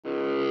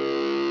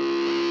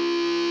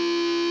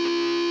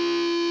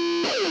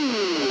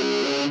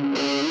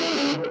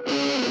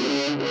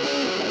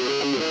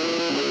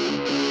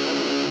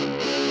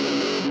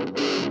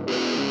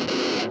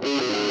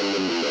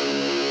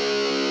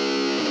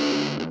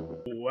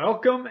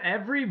Welcome,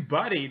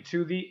 everybody,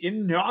 to the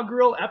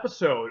inaugural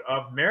episode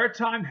of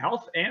Maritime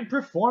Health and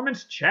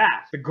Performance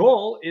Chat. The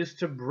goal is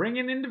to bring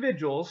in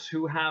individuals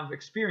who have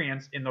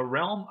experience in the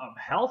realm of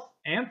health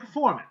and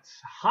performance,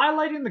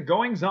 highlighting the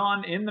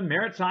goings-on in the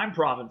maritime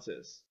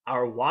provinces.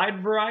 Our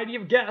wide variety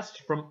of guests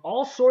from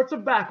all sorts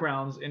of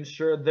backgrounds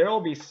ensure there will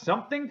be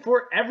something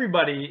for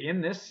everybody in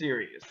this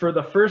series. For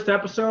the first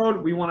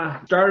episode, we want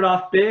to start it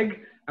off big,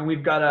 and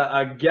we've got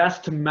a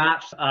guest to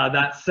match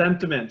that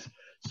sentiment.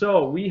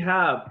 So we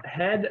have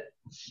head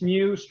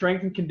SMU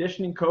strength and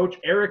conditioning coach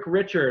Erik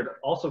Richard,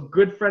 also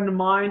good friend of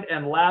mine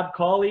and lab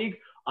colleague.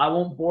 I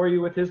won't bore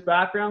you with his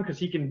background because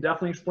he can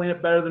definitely explain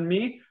it better than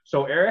me.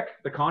 So Erik,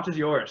 the conch is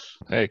yours.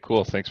 Hey,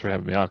 cool. Thanks for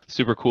having me on.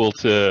 Super cool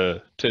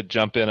to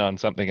jump in on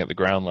something at the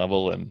ground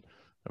level, and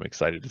I'm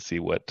excited to see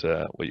what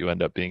you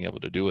end up being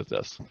able to do with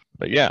this.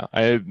 But yeah,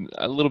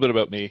 a little bit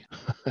about me.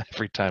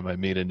 Every time I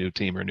meet a new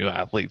team or new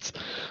athletes,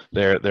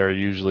 they're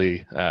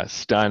usually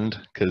stunned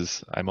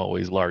because I'm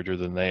always larger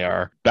than they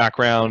are.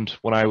 Background: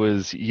 when I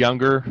was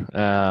younger,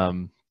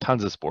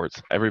 tons of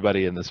sports.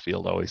 Everybody in this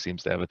field always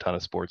seems to have a ton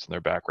of sports in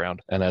their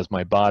background. And as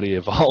my body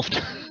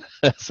evolved,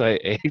 as I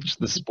aged,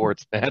 the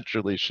sports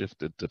naturally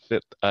shifted to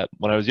fit that.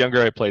 When I was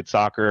younger, I played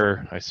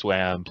soccer, I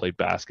swam, played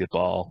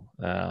basketball.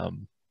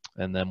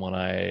 And then when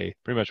I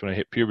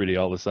hit puberty,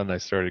 all of a sudden I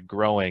started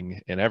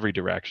growing in every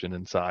direction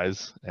in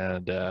size,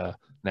 and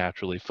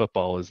naturally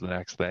football is the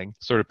next thing.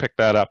 Sort of picked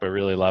that up. I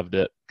really loved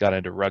it. Got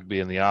into rugby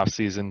in the off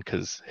season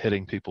because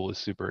hitting people was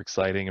super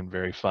exciting and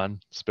very fun,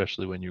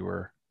 especially when you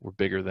were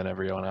bigger than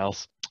everyone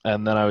else.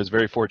 And then I was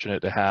very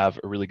fortunate to have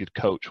a really good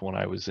coach when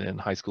I was in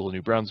high school in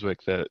New Brunswick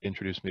that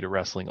introduced me to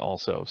wrestling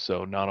also.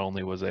 So not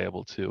only was I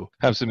able to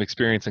have some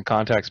experience in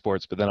contact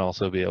sports, but then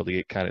also be able to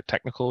get kind of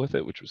technical with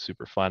it, which was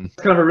super fun. It's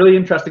kind of a really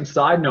interesting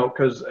side note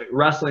because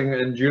wrestling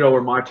and judo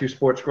were my two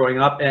sports growing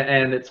up.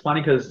 And it's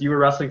funny because you were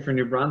wrestling for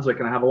New Brunswick,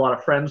 and I have a lot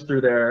of friends through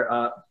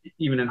there,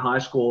 even in high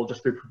school,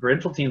 just through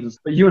provincial teams.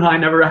 But you and I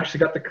never actually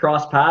got to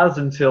cross paths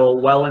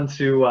until well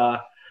into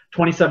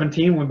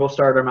 2017 when we both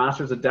started our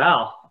masters at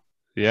Dow.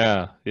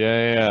 Yeah.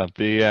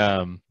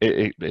 It's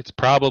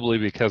probably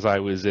because I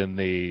was in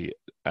the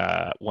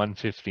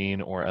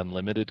 115 or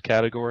unlimited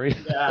category,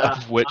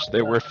 of which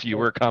there were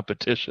fewer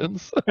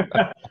competitions.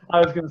 I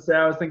was going to say,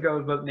 I think I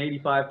was about an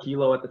 85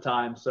 kilo at the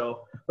time.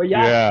 So, but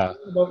yeah.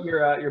 About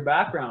your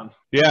background.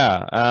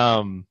 Yeah.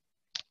 I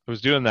was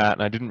doing that,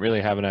 and I didn't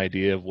really have an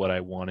idea of what I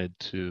wanted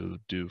to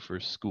do for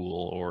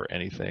school or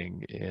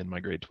anything in my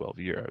grade 12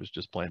 year. I was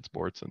just playing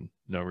sports and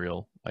no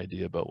real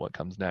idea about what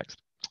comes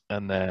next.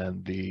 And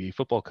then the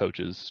football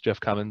coaches, Jeff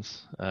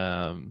Cummins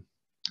and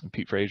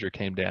Pete Frazier,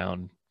 came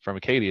down from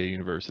Acadia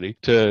University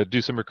to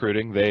do some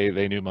recruiting.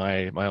 They knew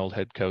my old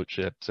head coach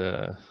at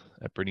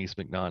Bernice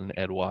McNaughton,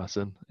 Ed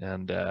Wasson,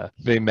 and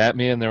they met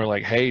me and they were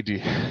like, "Hey, do you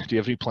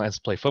have any plans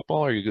to play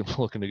football? Are you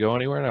looking to go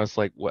anywhere?" And I was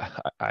like, "Well,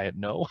 I had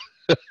no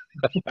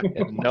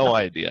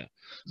idea.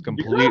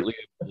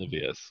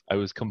 I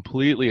was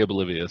completely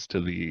oblivious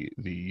to the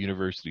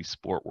university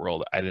sport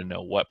world. I didn't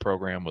know what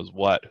program was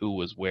what, who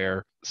was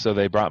where. So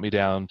they brought me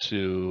down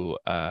to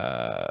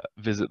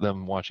visit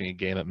them watching a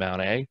game at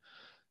Mount A.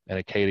 And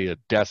Acadia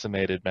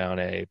decimated Mount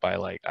A by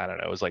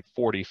it was like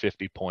 40,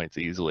 50 points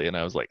easily. And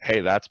I was like,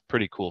 hey, that's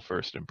pretty cool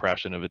first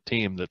impression of a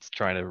team that's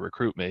trying to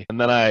recruit me. And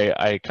then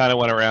I kind of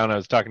went around, I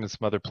was talking to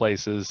some other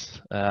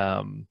places,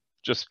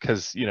 just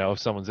because, if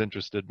someone's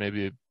interested,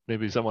 maybe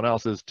someone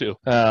else is too.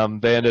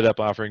 They ended up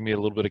offering me a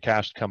little bit of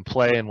cash to come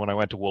play. And when I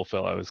went to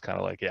Wolfville, I was kind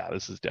of like, yeah,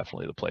 this is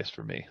definitely the place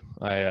for me.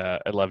 I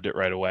loved it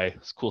right away.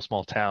 It's a cool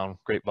small town,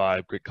 great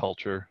vibe, great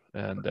culture.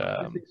 And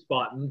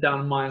spot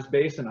down in Mines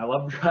Basin. I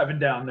love driving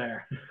down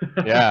there.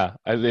 Yeah.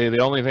 The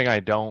only thing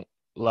I don't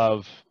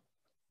love,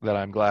 that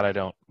I'm glad I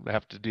don't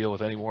have to deal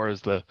with anymore,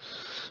 is the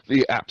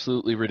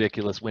absolutely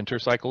ridiculous winter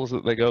cycles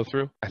that they go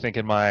through. I think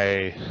in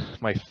my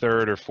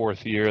third or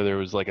fourth year, there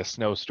was like a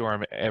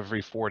snowstorm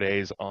every 4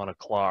 days on a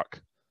clock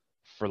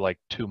for like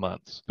 2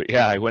 months. But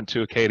yeah, I went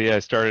to Acadia. I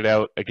started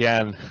out,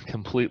 again,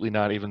 completely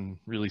not even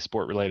really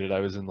sport related. I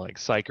was in like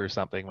psych or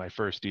something my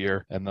first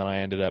year, and then I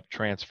ended up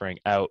transferring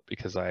out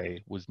because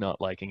I was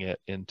not liking it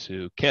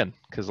into kin,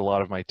 because a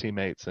lot of my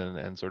teammates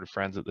and sort of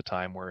friends at the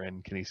time were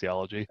in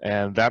kinesiology,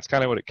 and that's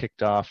kind of what it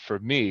kicked off for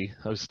me.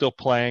 I was still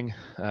playing,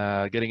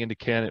 getting into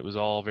kin. It was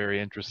all very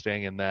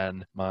interesting, and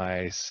then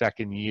my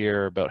second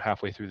year, about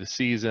halfway through the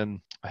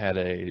season, I had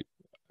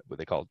what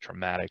they call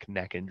traumatic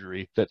neck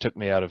injury that took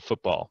me out of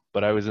football.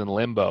 But I was in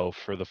limbo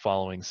for the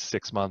following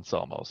 6 months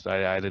almost.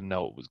 I didn't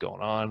know what was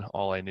going on.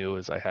 All I knew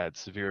is I had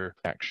severe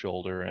neck,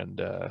 shoulder,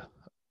 and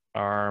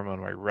arm on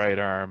my right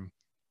arm,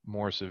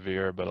 more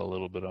severe, but a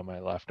little bit on my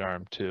left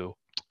arm too.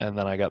 And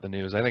then I got the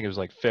news, I think it was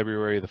like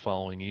February the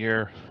following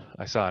year.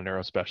 I saw a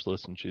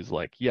neurospecialist and she's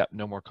like, yep,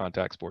 no more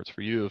contact sports for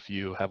you. If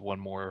you have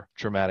one more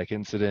traumatic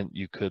incident,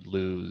 you could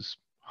lose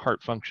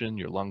heart function,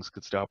 your lungs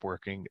could stop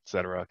working,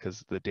 etc.,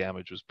 because the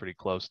damage was pretty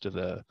close to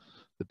the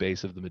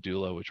base of the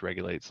medulla, which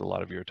regulates a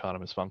lot of your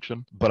autonomous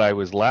function. But I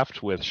was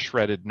left with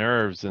shredded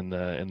nerves in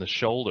the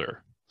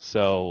shoulder.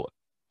 So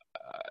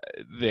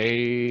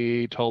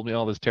they told me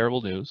all this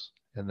terrible news,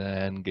 and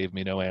then gave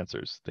me no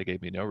answers. They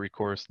gave me no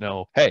recourse,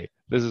 no, hey,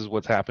 this is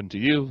what's happened to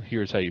you,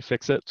 here's how you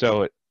fix it.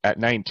 So at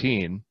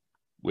 19,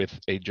 with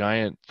a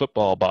giant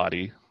football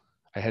body,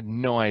 I had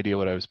no idea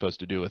what I was supposed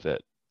to do with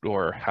it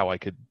or how I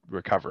could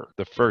recover.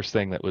 The first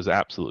thing that was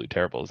absolutely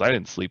terrible is I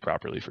didn't sleep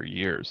properly for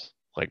years.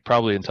 Like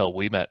probably until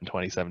we met in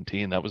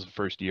 2017, that was the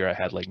first year I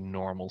had like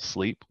normal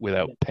sleep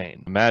without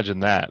pain. Imagine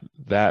that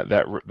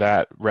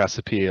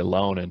recipe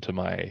alone into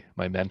my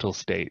mental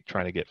state,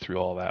 trying to get through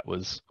all that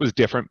was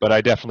different, but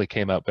I definitely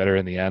came out better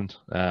in the end.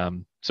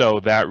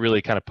 So that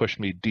really kind of pushed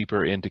me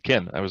deeper into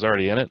kin. I was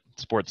already in it,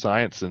 sports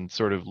science, and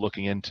sort of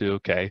looking into,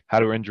 okay, how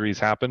do injuries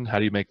happen? How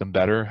do you make them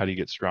better? How do you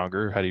get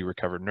stronger? How do you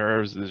recover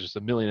nerves? There's just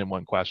a million and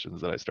one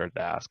questions that I started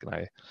to ask,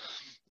 and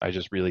I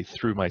just really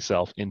threw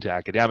myself into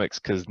academics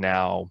because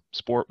now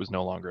sport was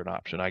no longer an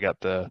option. I got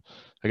the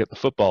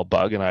football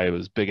bug, and I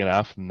was big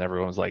enough, and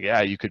everyone was like,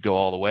 yeah, you could go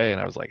all the way.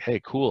 And I was like,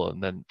 hey, cool.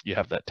 And then you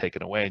have that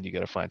taken away and you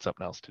got to find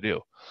something else to do.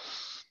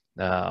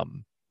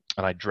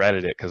 And I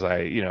dreaded it because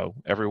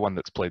everyone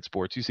that's played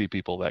sports, you see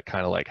people that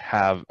kind of like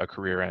have a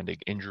career-ending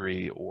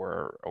injury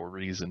or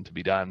reason to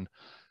be done,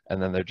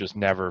 and then they're just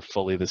never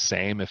fully the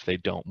same if they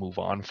don't move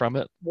on from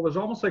it. Well, there's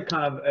almost like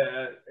kind of,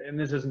 and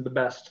this isn't the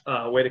best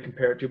way to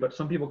compare it to, but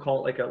some people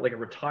call it like a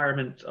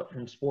retirement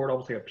from sport,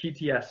 almost like a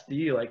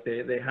PTSD. Like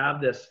they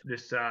have this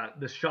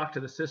shock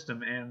to the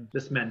system and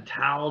this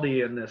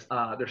mentality and this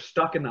they're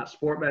stuck in that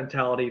sport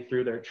mentality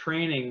through their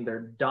training,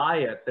 their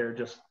diet, their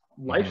just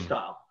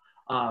lifestyle.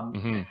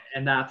 And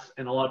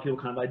a lot of people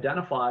kind of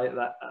identify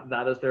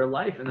that as their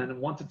life, and then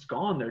once it's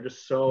gone, they're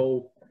just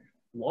so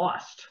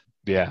lost.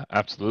 Yeah,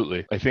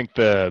 absolutely. I think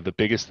the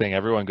biggest thing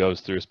everyone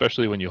goes through,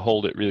 especially when you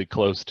hold it really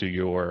close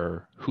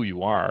to who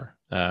you are,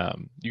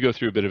 you go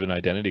through a bit of an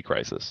identity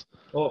crisis.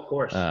 Oh, of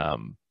course.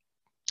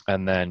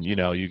 And then,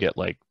 you get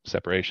like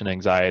separation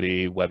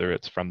anxiety, whether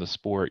it's from the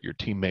sport, your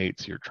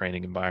teammates, your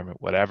training environment,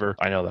 whatever.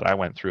 I know that I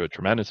went through a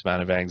tremendous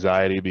amount of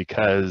anxiety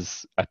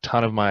because a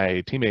ton of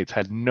my teammates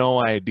had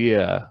no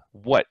idea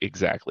what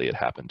exactly had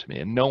happened to me,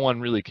 and no one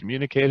really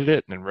communicated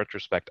it. And in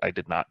retrospect, I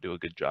did not do a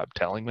good job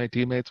telling my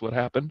teammates what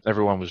happened.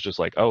 Everyone was just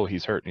like, oh,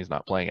 he's hurt and he's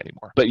not playing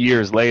anymore. But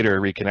years later,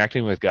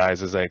 reconnecting with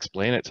guys, as I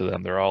explain it to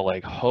them, they're all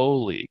like,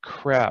 holy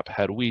crap,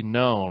 had we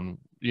known,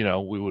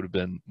 we would have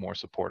been more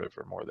supportive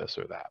or more this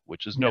or that,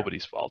 which is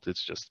nobody's fault.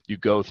 It's just you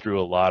go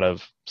through a lot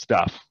of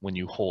stuff when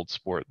you hold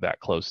sport that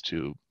close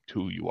to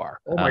who you are.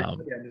 Oh my God.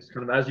 Yeah, just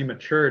kind of as you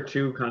mature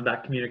too, kind of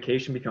that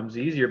communication becomes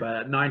easier. But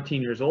at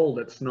 19 years old,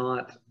 it's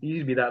not easy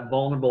to be that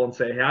vulnerable and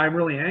say, hey, I'm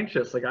really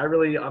anxious. Like I'm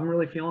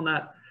really feeling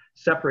that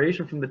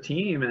separation from the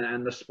team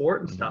and the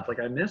sport and stuff. Like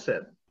I miss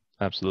it.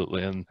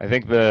 Absolutely. And I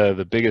think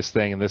the biggest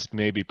thing, and this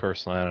may be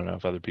personal, I don't know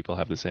if other people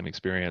have the same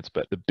experience,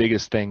 but the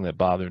biggest thing that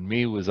bothered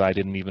me was I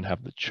didn't even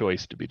have the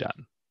choice to be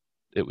done.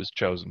 It was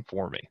chosen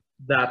for me.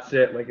 That's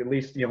it. Like at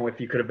least, if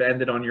you could have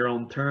ended on your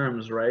own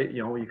terms, right?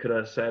 You could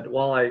have said,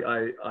 well,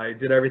 I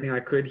did everything I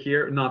could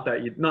here. Not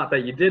that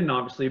you didn't,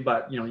 obviously,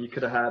 but you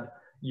could have had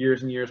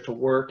years and years to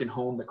work and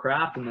hone the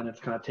craft, and then it's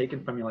kind of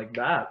taken from you like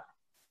that.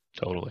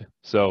 Totally.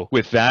 So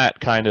with that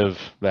kind of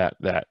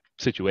that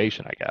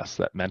situation, I guess,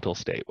 that mental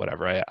state,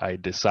 whatever, I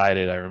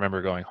decided, I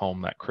remember going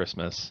home that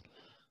Christmas,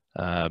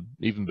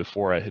 even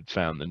before I had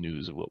found the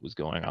news of what was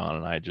going on,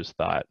 and I just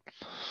thought,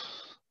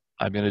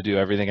 I'm going to do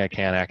everything I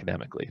can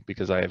academically,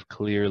 because I have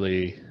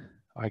clearly,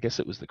 I guess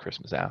it was the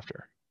Christmas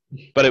after,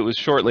 but it was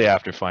shortly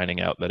after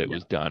finding out that it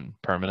was done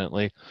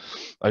permanently.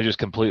 I just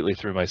completely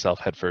threw myself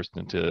headfirst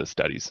into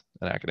studies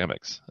and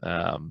academics.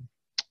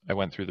 I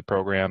went through the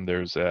program.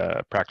 There's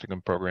a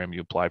practicum program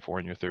you apply for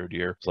in your third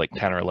year. It's like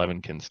 10 or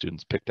 11 kin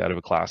students picked out of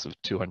a class of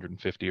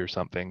 250 or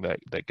something that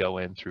go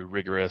in through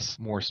rigorous,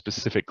 more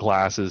specific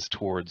classes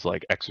towards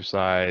like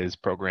exercise,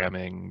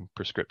 programming,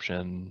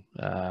 prescription.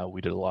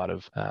 We did a lot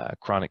of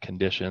chronic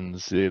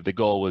conditions. The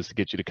goal was to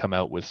get you to come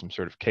out with some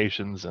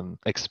certifications and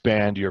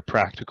expand your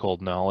practical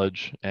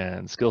knowledge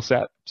and skill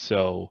set.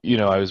 So,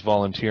 I was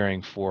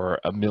volunteering for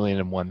a million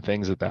and one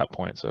things at that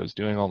point. So I was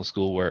doing all the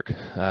schoolwork.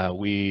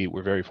 We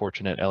were very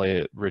fortunate.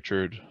 Erik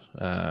Richard,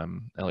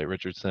 Erik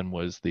Richardson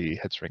was the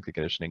head strength and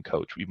conditioning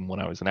coach, even when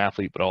I was an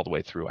athlete, but all the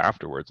way through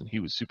afterwards. And he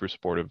was super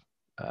supportive,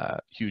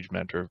 huge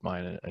mentor of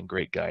mine and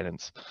great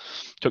guidance.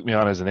 Took me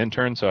on as an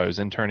intern. So I was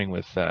interning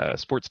with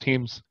sports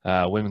teams,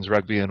 women's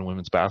rugby and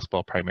women's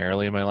basketball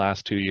primarily in my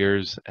last 2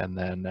 years. And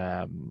then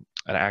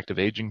an active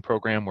aging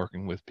program,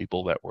 working with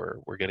people that were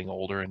getting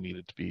older and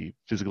needed to be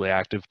physically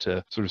active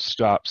to sort of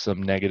stop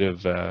some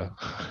negative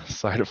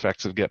side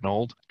effects of getting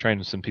old. Trained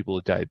with some people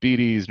with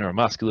diabetes,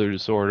 neuromuscular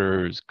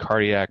disorders,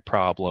 cardiac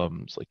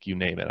problems, like you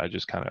name it. I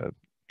just kind of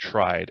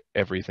tried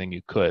everything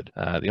you could.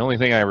 The only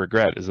thing I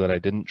regret is that I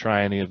didn't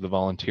try any of the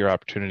volunteer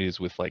opportunities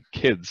with like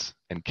kids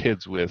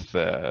with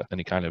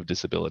any kind of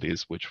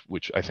disabilities,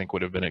 which I think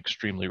would have been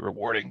extremely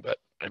rewarding. But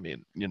I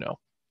mean,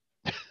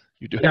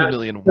 you do a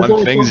million and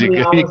one things you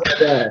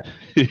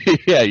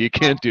Yeah, you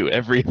can't do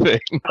everything.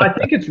 I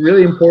think it's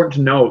really important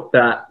to note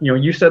that,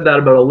 you said that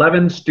about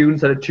 11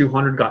 students out of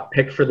 200 got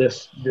picked for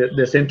this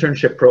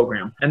internship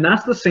program. And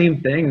that's the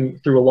same thing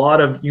through a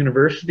lot of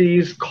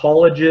universities,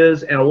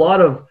 colleges, and a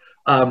lot of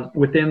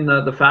within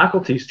the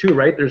faculties too,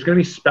 right? There's going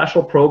to be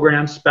special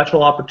programs,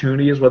 special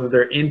opportunities, whether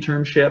they're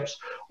internships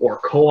or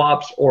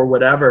co-ops or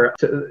whatever,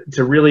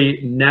 to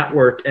really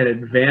network and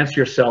advance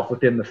yourself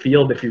within the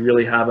field if you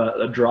really have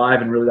a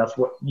drive and really that's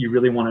what you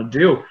really want to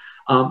do.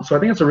 So I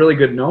think it's a really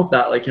good note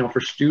that, like, for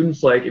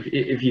students, like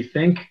if you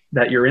think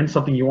that you're in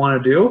something you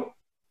want to do,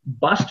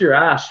 bust your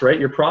ass, right?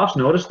 Your profs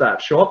notice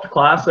that. Show up to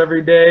class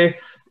every day,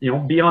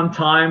 be on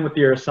time with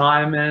your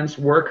assignments,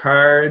 work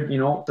hard,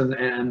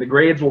 and the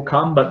grades will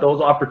come, but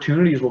those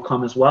opportunities will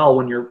come as well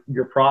when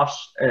your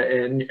profs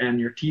and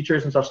your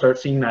teachers and stuff start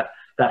seeing that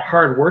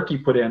hard work you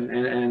put in,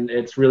 and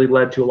it's really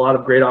led to a lot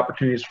of great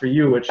opportunities for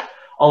you, which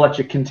I'll let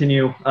you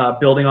continue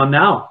building on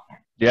now.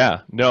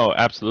 Yeah, no,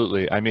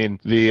 absolutely. I mean,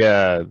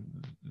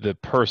 the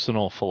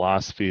personal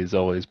philosophy has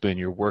always been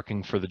you're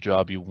working for the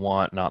job you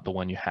want, not the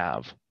one you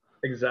have.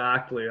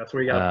 Exactly. That's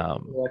where you got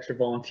a little extra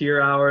volunteer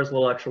hours, a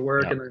little extra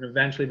work, Yeah. and then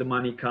eventually the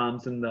money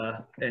comes and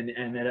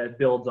it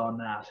builds on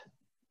that.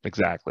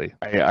 Exactly.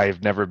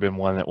 I've never been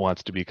one that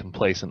wants to be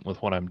complacent with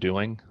what I'm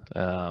doing.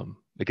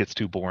 It gets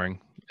too boring,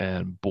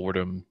 and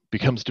boredom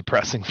becomes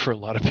depressing for a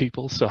lot of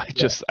people. So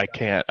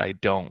I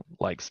don't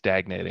like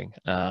stagnating.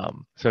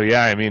 So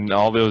yeah, I mean,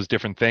 all those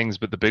different things,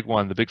 but the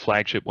big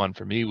flagship one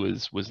for me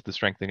was the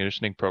strength and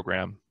conditioning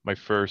program. My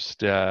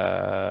first,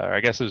 I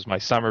guess it was my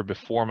summer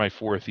before my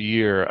 4th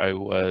year,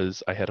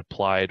 I had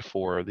applied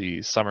for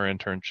the summer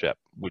internship,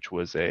 which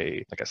was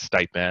a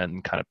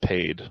stipend kind of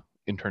paid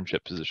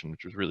internship position,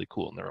 which was really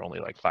cool. And there were only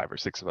like 5 or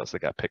 6 of us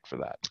that got picked for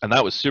that. And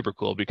that was super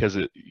cool because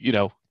it,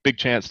 big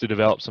chance to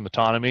develop some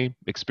autonomy,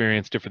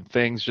 experience different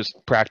things, just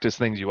practice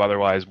things you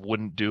otherwise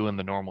wouldn't do in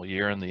the normal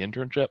year in the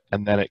internship.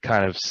 And then it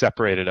kind of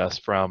separated us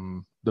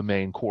from the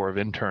main core of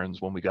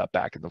interns when we got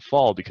back in the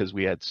fall because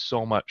we had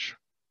so much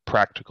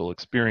practical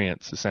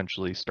experience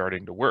essentially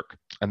starting to work.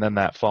 And then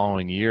that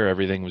following year,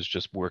 everything was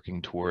just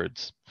working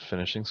towards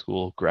finishing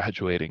school,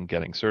 graduating,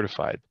 getting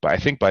certified. But I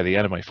think by the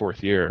end of my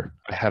 4th year,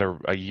 I had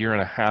a year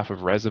and a half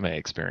of resume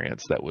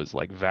experience that was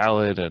like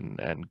valid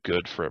and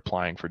good for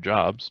applying for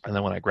jobs. And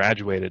then when I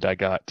graduated, I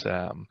got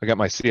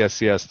my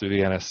CSCS through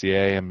the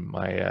NSCA and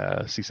my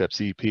CSEP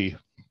CEP.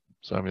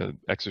 So I'm an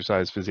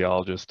exercise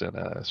physiologist and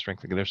a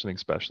strength and conditioning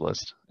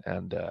specialist.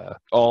 And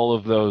all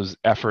of those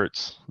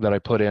efforts that I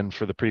put in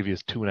for the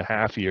previous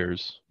 2.5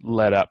 years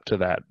led up to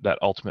that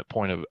ultimate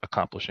point of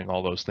accomplishing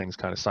all those things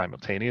kind of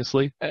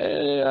simultaneously.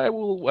 I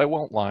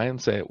won't lie and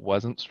say it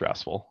wasn't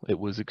stressful. It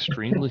was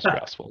extremely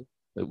stressful.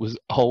 It was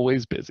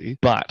always busy.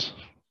 But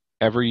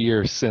every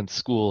year since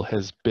school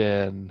has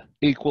been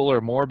equal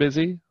or more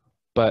busy,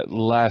 but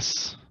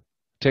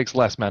takes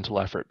less mental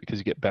effort because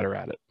you get better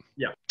at it.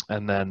 Yeah.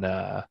 And then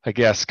I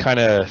guess kind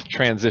of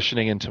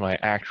transitioning into my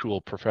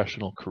actual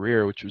professional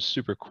career, which was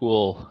super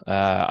cool.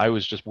 I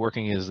was just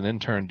working as an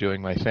intern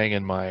doing my thing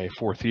in my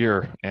 4th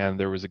year. And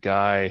there was a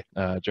guy,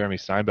 Jeremy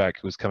Steinbeck,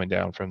 who was coming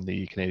down from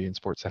the Canadian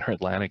Sports Centre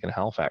Atlantic in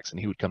Halifax. And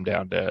he would come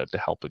down to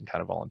help and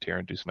kind of volunteer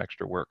and do some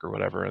extra work or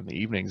whatever in the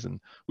evenings.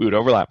 And we would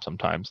overlap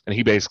sometimes. And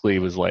he basically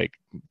was like,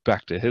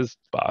 back to his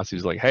boss, he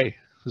was like, hey,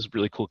 this is a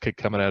really cool kid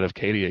coming out of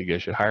Acadia. You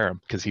guys should hire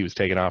him, because he was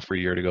taken off for a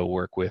year to go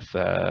work with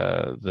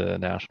the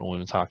national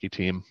women's hockey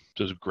team.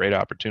 So it was a great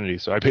opportunity.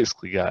 So I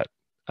basically got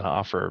an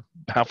offer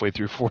halfway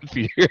through 4th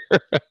year.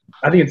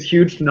 I think it's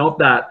huge to note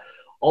that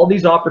all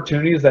these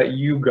opportunities that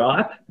you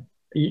got,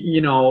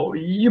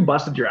 you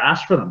busted your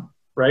ass for them,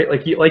 right?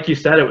 Like you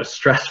said, it was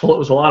stressful. It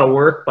was a lot of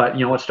work, but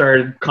it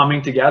started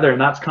coming together.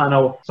 And that's kind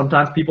of,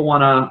 sometimes people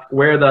want to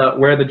wear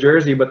the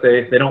jersey, but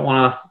they don't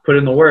want to put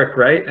in the work,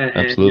 right?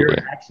 And you're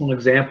an excellent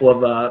example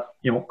of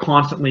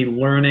constantly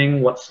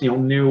learning what's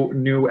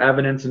new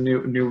evidence and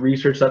new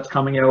research that's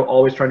coming out,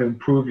 always trying to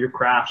improve your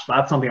craft. So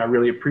that's something I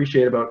really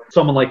appreciate about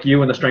someone like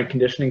you in the strength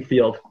conditioning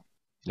field.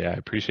 Yeah, I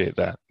appreciate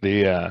that.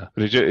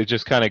 It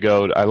just kind of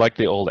goes, I like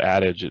the old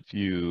adage,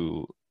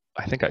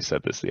 I think I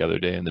said this the other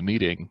day in the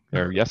meeting,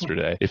 or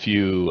yesterday, if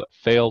you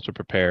fail to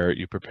prepare,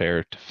 you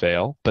prepare to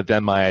fail. But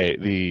then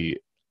the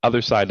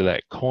other side of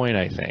that coin,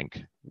 I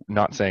think,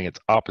 not saying it's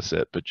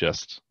opposite, but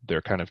just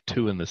they're kind of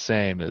two in the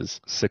same,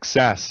 is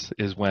success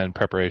is when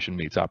preparation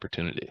meets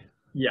opportunity.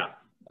 Yeah.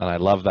 And I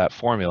love that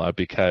formula,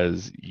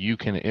 because you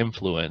can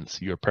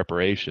influence your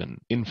preparation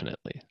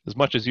infinitely, as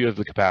much as you have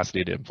the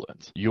capacity to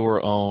influence.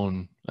 Your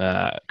own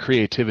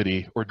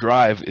creativity or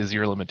drive is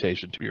your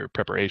limitation to your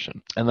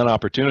preparation. And then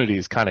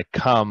opportunities kind of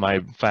come,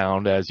 I've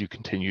found, as you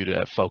continue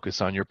to focus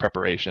on your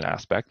preparation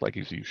aspect. Like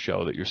if you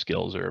show that your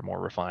skills are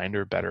more refined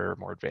or better or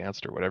more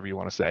advanced or whatever you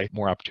want to say,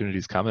 more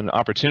opportunities come. And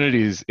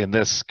opportunities in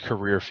this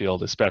career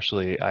field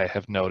especially, I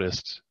have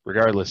noticed,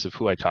 regardless of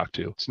who I talk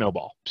to,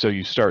 snowball. So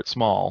you start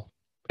small,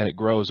 and it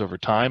grows over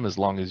time as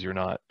long as you're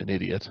not an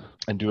idiot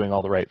and doing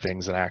all the right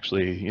things and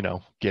actually, you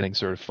know, getting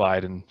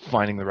certified and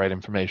finding the right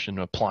information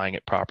and applying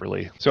it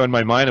properly. So in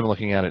my mind, I'm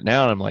looking at it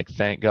now and I'm like,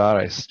 thank God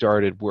I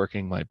started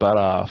working my butt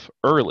off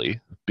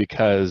early,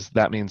 because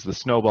that means the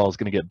snowball is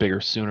going to get bigger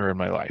sooner in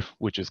my life,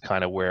 which is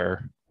kind of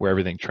where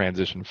everything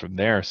transitioned from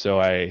there. So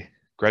I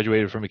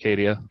graduated from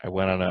Acadia. I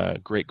went on a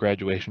great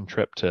graduation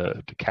trip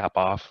to cap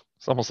off.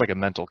 It's almost like a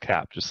mental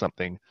cap, just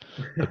something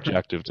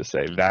objective to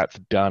say that's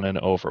done and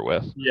over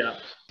with. Yeah.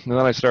 And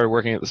then I started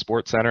working at the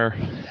sports center,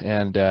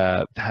 and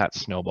that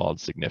snowballed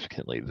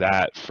significantly.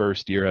 That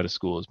first year out of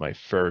school was my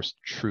first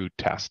true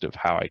test of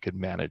how I could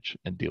manage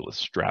and deal with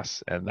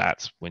stress. And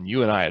that's when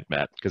you and I had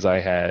met, because I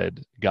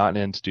had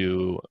gotten in to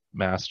do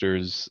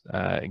master's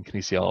in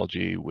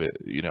kinesiology with,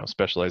 you know,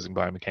 specializing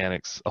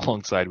biomechanics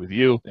alongside with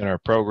you in our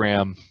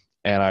program.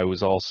 And I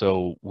was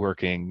also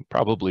working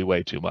probably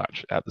way too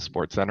much at the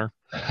sports center.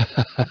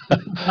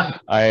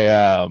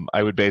 I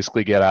would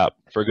basically get up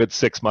for a good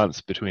 6 months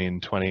between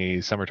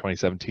summer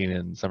 2017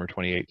 and summer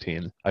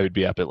 2018. I would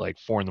be up at like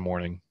 4 in the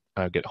morning.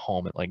 I would get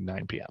home at like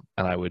 9 p.m.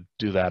 And I would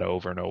do that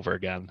over and over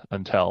again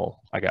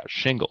until I got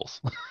shingles,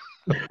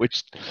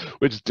 which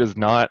does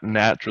not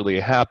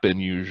naturally happen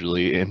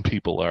usually in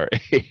people our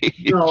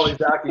age. No,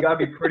 exactly. You got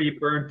to be pretty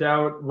burnt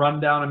out, run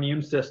down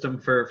immune system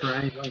for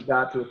anything like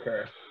that to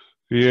occur.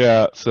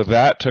 Yeah, so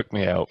that took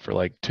me out for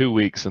like 2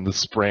 weeks in the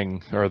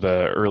spring, or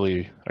the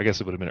early, I guess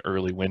it would have been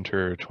early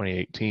winter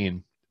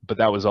 2018. But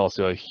that was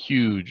also a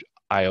huge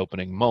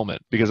eye-opening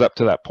moment, because up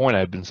to that point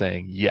I'd been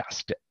saying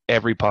yes to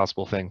every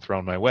possible thing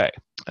thrown my way.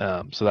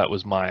 So that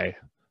was my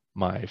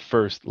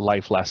first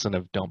life lesson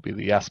of don't be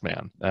the yes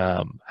man.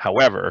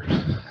 However,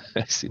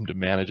 I seem to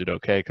manage it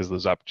okay because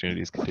those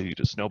opportunities continue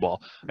to snowball.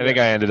 I think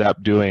I ended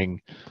up doing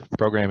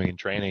programming and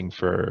training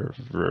for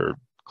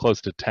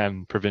close to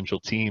 10 provincial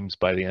teams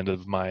by the end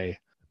of might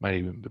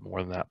even be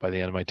more than that, by the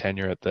end of my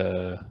tenure at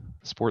the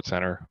sports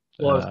center.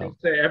 Well, I was going to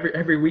say,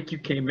 every week you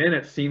came in,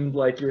 it seemed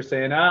like you were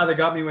saying, they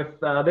got me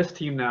with this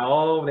team now.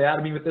 Oh, they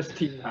added me with this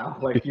team now.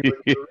 Like you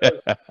were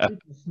really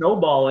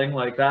snowballing.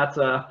 Like that's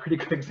a pretty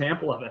good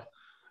example of it.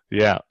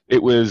 Yeah,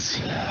 it was.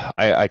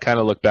 I kind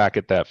of look back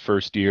at that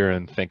first year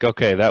and think,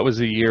 okay, that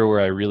was a year where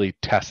I really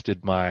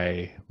tested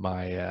my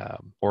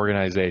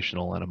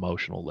organizational and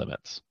emotional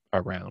limits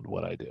around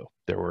what I do.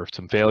 There were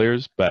some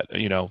failures, but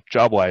you know,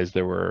 job-wise,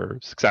 there were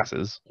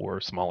successes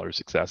or smaller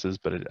successes.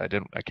 But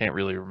I can't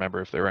really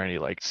remember if there were any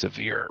like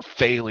severe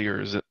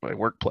failures at my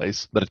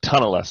workplace. But a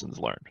ton of lessons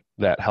learned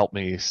that helped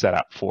me set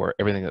up for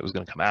everything that was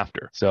going to come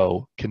after.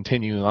 So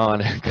continuing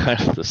on, kind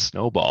of the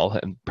snowball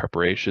and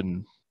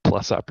preparation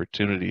plus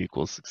opportunity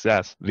equals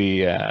success.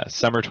 The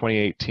summer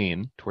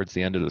 2018, towards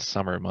the end of the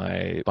summer,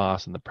 my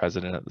boss and the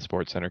president at the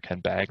sports center,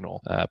 Ken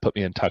Bagnall, put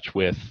me in touch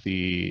with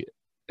the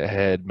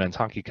head men's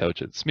hockey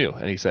coach at SMU,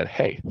 and he said,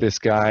 hey, this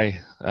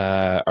guy,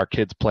 our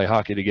kids play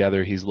hockey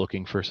together, he's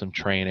looking for some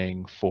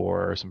training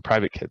for some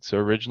private kids. So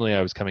originally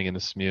I was coming into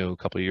SMU a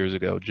couple of years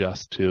ago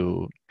just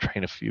to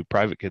train a few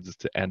private kids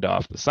to end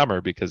off the summer,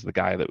 because the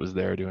guy that was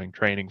there doing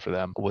training for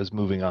them was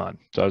moving on.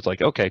 So I was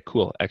like, okay,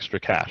 cool, extra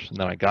cash. And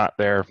then I got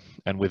there,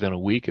 and within a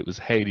week it was,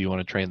 hey, do you want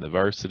to train the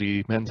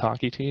varsity men's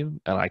hockey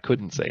team? And I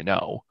couldn't say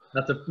no.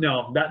 That's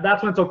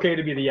when it's okay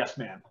to be the yes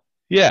man.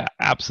 Yeah,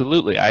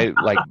 absolutely. I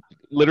like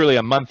literally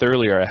a month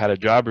earlier, I had a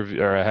job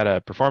review, or I had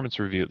a performance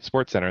review at the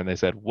sports center, and they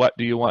said, what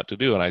do you want to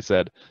do? And I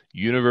said,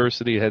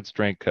 university head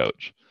strength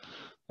coach.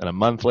 And a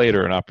month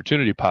later, an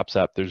opportunity pops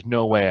up. There's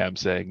no way I'm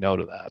saying no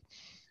to that.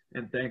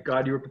 And thank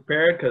God you were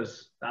prepared,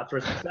 because that's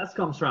where success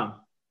comes from.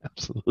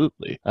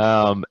 Absolutely.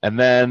 And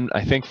then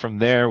I think from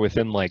there,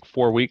 within like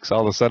 4 weeks,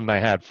 all of a sudden I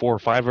had 4 or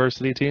 5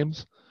 varsity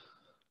teams.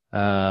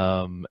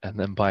 And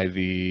then by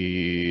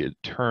the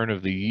turn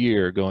of the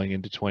year going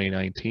into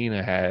 2019,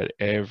 I had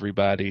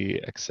everybody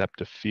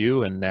except a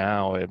few, and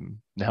now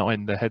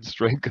I'm the head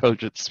strength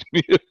coach at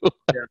SMU.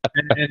 Yeah.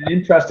 And an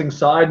interesting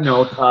side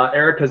note,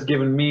 Erik has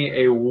given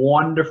me a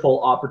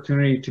wonderful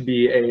opportunity to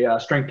be a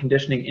strength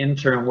conditioning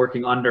intern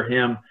working under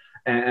him,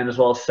 and as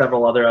well as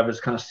several other of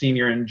his kind of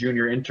senior and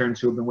junior interns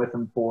who have been with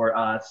him for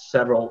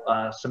several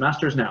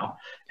semesters now.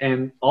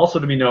 And also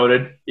to be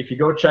noted, if you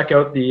go check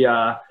out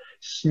the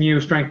SMU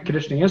Strength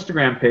Conditioning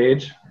Instagram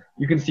page,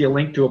 you can see a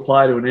link to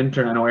apply to an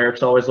intern. I know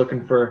Erik's always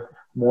looking for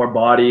more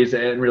bodies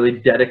and really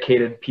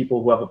dedicated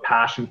people who have a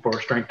passion for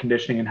strength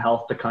conditioning and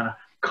health to kind of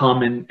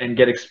come and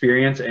get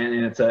experience, and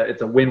it's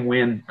a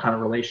win-win kind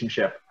of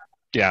relationship.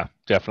 Yeah,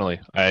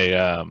 definitely.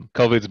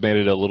 COVID's made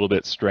it a little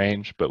bit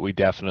strange, but we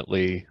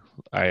definitely,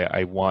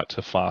 I want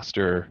to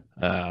foster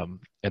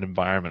an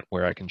environment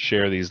where I can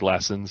share these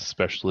lessons,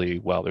 especially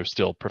while they're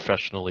still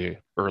professionally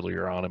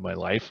earlier on in my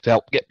life, to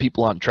help get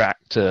people on track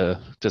to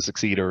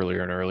succeed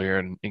earlier and earlier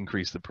and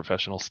increase the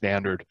professional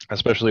standard,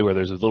 especially where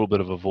there's a little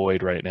bit of a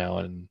void right now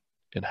in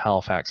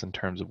Halifax in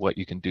terms of what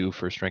you can do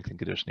for strength and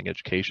conditioning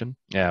education.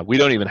 Yeah, we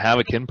don't even have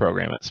a kin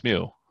program at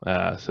SMU,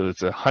 so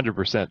it's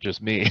 100%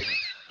 just me.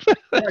 Yeah,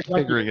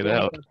 exactly. Figuring it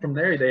out. From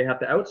there, they have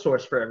to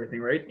outsource for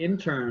everything, right?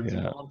 Interns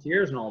and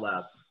volunteers and all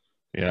that.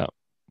 Yeah.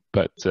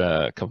 But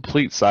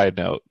complete side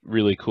note,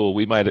 really cool.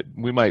 We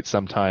might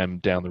sometime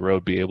down the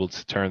road be able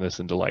to turn this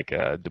into like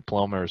a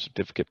diploma or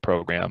certificate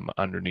program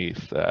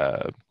underneath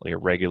like a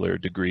regular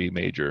degree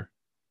major,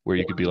 where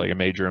you could be like a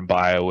major in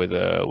bio with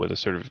a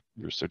sort of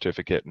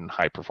certificate in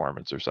high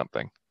performance or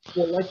something.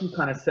 Well, like you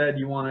kind of said,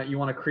 you want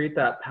to create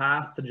that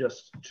path to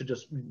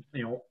just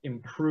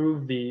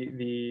improve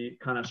the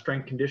kind of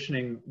strength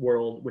conditioning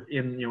world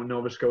within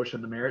Nova Scotia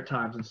and the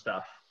Maritimes and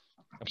stuff.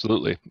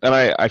 Absolutely. And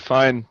I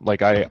find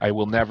like I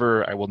will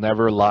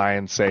never lie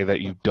and say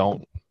that you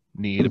don't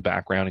need a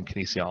background in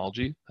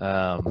kinesiology.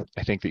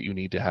 I think that you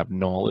need to have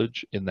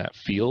knowledge in that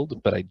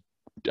field, but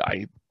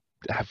I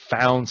have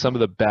found some of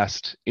the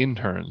best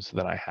interns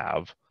that I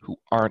have who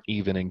aren't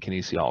even in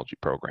kinesiology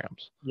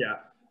programs. Yeah.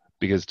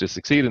 Because to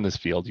succeed in this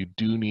field, you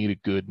do need a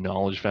good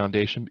knowledge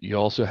foundation, but you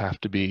also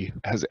have to be,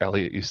 as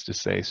Elliot used to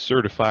say,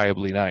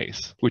 certifiably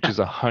nice, which is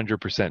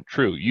 100%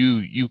 true.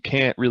 You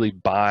can't really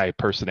buy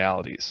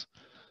personalities,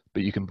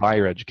 but you can buy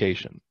your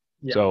education.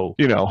 Yeah. So,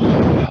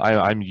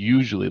 I'm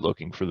usually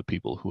looking for the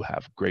people who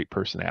have great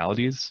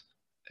personalities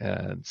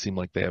and seem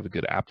like they have a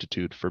good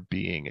aptitude for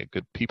being a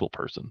good people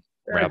person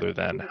rather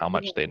than how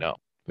much they know.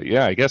 But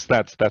yeah, I guess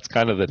that's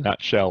kind of the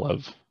nutshell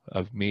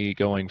of me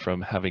going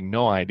from having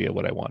no idea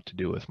what I want to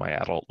do with my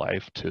adult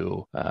life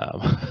to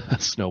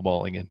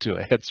snowballing into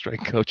a head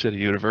strength coach at a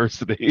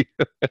university.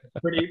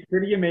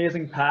 pretty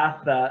amazing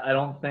path that I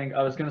don't think,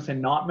 I was going to say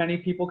not many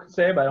people could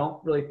say, but I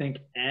don't really think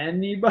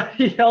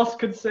anybody else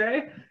could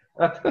say.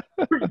 That's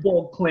a pretty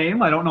bold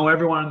claim. I don't know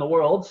everyone in the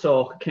world,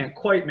 so can't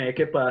quite make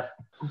it, but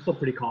I'm still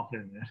pretty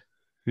confident in it.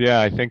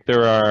 Yeah, I think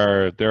there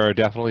are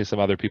definitely some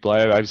other people.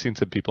 I've seen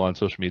some people on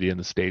social media in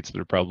the States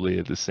that are probably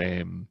at the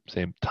same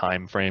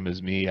time frame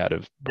as me, out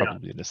of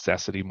probably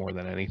necessity more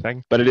than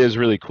anything. But it is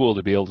really cool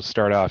to be able to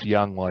start off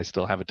young while I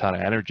still have a ton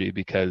of energy,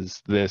 because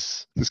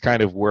this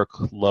kind of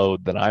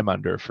workload that I'm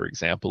under, for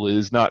example,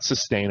 is not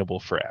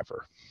sustainable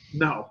forever.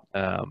 No.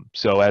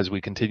 So as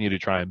we continue to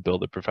try and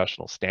build a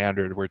professional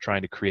standard, we're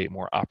trying to create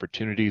more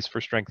opportunities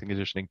for strength and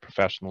conditioning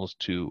professionals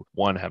to,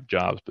 one, have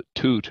jobs, but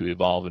two, to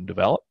evolve and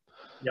develop.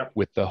 Yep.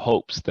 With the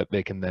hopes that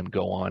they can then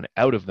go on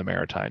out of the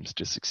Maritimes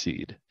to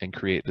succeed and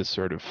create this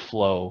sort of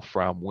flow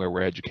from where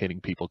we're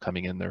educating people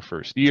coming in their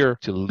first year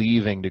to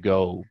leaving to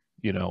go,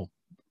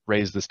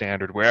 raise the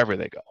standard wherever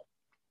they go,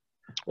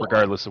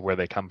 regardless of where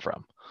they come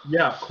from.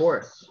 Yeah, of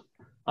course.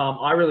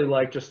 I really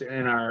like just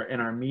in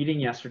our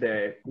meeting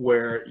yesterday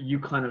where you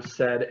kind of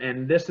said,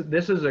 and this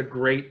is a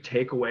great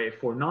takeaway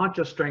for not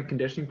just strength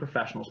conditioning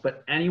professionals,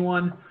 but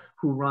anyone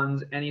who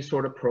runs any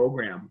sort of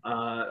program,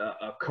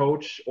 a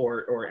coach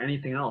or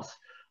anything else.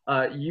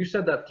 You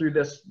said that through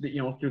this,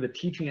 through the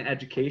teaching and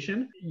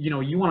education,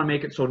 you want to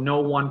make it so no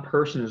one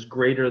person is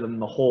greater than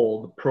the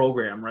whole, the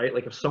program, right?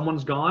 Like if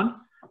someone's gone,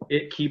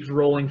 it keeps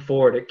rolling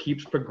forward, it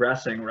keeps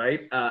progressing,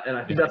 right? And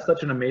I think that's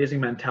such an amazing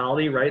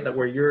mentality, right? That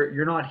where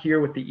you're not here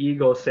with the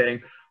ego saying,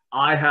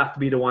 I have to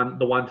be the one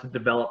to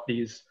develop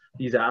these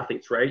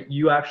athletes, right?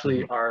 You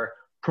actually are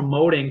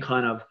promoting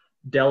kind of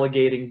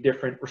delegating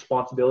different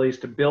responsibilities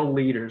to build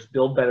leaders,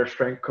 build better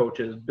strength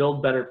coaches,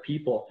 build better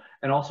people,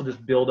 and also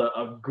just build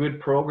a good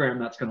program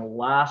that's going to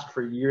last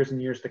for years and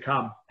years to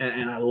come.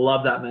 And I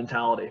love that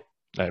mentality.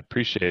 I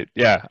appreciate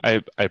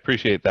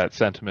that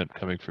sentiment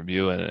coming from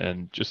you,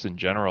 and just in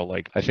general,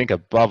 like I think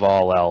above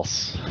all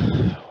else,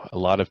 a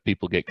lot of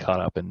people get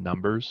caught up in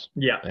numbers.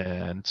 Yeah.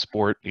 And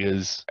sport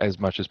is, as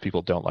much as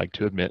people don't like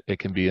to admit, it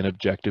can be an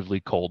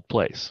objectively cold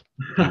place.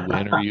 You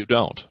win or you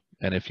don't.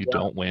 And if you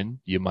don't win,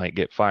 you might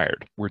get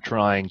fired. We're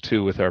trying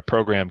to, with our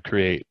program,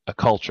 create a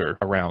culture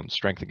around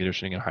strength and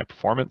conditioning and high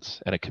performance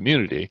and a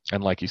community.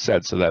 And like you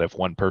said, so that if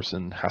one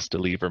person has to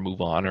leave or move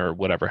on or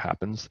whatever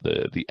happens,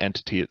 the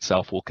entity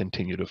itself will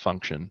continue to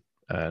function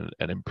and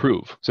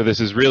improve. So this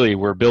is really,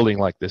 we're building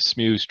like this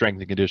SMU strength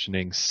and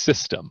conditioning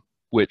system,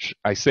 which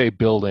I say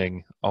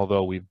building,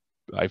 although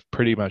I've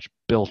pretty much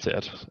built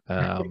it,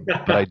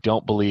 but I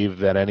don't believe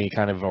that any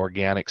kind of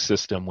organic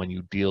system, when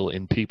you deal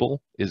in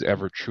people, is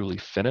ever truly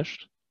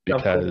finished,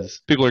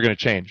 because people are going to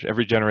change.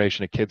 Every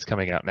generation of kids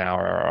coming out now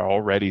are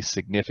already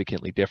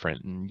significantly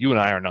different, and you and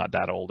I are not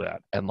that old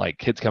yet. And like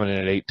kids coming in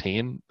at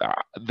 18,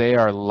 they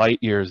are light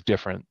years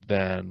different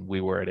than we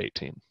were at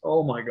 18.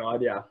 Oh my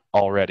God, yeah.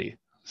 Already.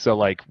 So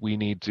like we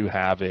need to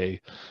have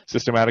a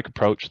systematic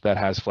approach that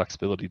has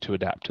flexibility to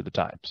adapt to the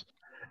times.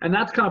 And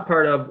that's kind of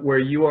part of where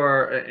you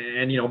are,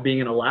 and being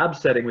in a lab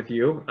setting with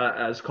you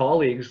as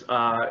colleagues,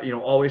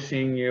 always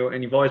seeing you,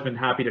 and you've always been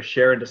happy to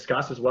share and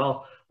discuss as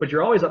well. But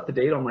you're always up to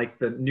date on like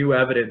the new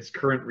evidence,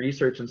 current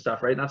research and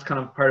stuff, right? And that's kind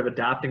of part of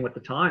adapting with the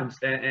times.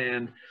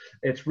 And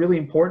it's really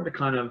important to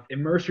kind of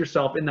immerse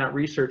yourself in that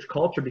research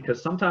culture,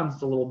 because sometimes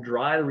it's a little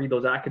dry to read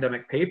those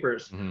academic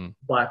papers,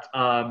 but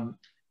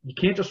you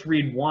can't just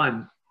read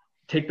one,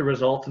 take the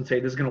results and say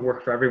this is going to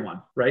work for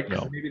everyone, right?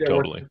 No, maybe they're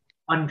totally.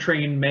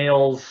 Untrained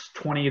males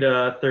 20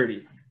 to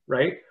 30,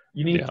 right?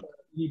 You need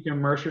to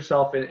immerse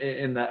yourself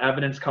in the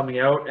evidence coming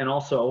out, and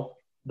also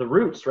the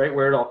roots, right?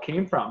 Where it all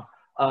came from,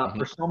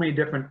 for so many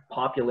different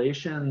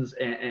populations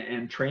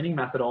and training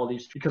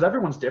methodologies, because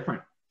everyone's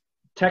different.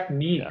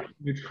 technique, Yeah.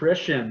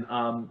 nutrition,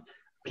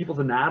 people's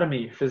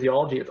anatomy,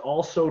 physiology. It's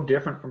all so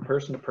different from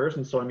person to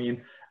person. So, I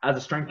mean, as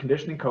a strength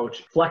conditioning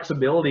coach,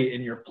 flexibility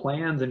in your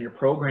plans and your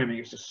programming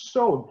is just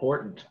so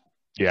important.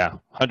 Yeah,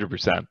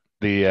 100%.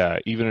 The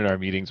even in our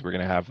meetings we're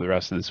going to have the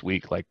rest of this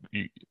week, like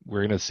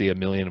we're going to see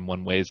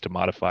 1,000,001 ways to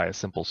modify a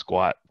simple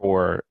squat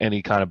or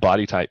any kind of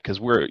body type. Because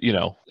we're,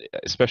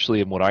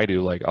 especially in what I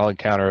do, like I'll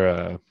encounter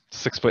a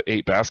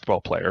 6'8" basketball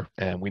player,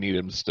 and we need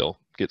him to still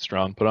get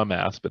strong, put on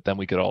mass. But then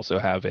we could also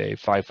have a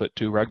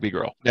 5'2" rugby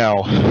girl.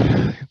 Now,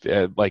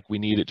 like we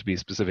need it to be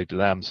specific to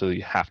them, so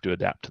you have to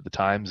adapt to the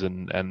times.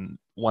 And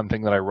one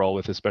thing that I roll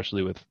with,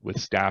 especially with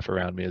staff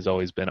around me, has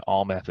always been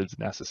all methods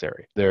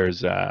necessary.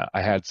 There's I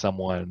had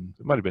someone,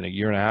 it might have been a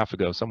year and a half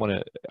ago,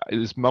 someone,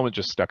 this moment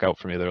just stuck out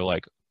for me. They're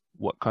like,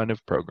 what kind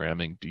of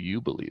programming do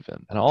you believe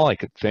in? And all I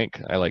could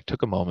think, I like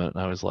took a moment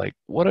and I was like,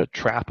 what a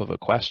trap of a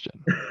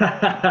question.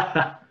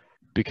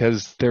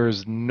 Because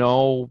there's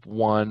no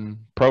one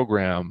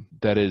program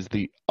that is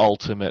the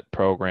ultimate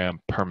program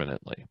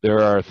permanently. There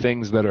are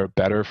things that are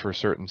better for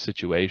certain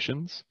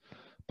situations,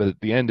 but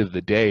at the end of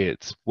the day,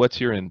 it's what's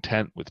your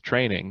intent with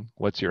training?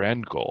 What's your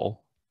end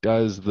goal?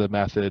 Does the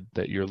method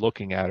that you're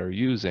looking at or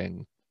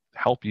using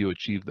help you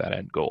achieve that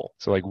end goal?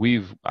 So like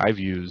I've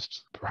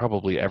used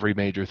probably every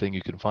major thing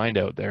you can find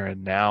out there,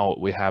 and now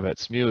we have at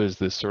SMU is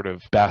this sort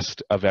of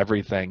best of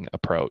everything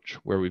approach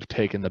where we've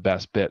taken the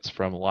best bits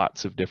from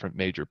lots of different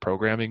major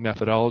programming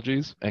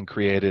methodologies and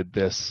created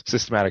this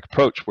systematic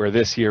approach where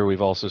this year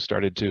we've also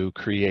started to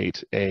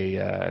create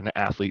an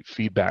athlete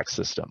feedback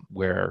system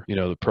where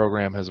the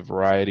program has a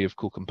variety of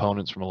cool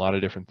components from a lot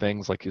of different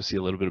things. Like you'll see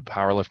a little bit of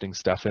powerlifting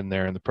stuff in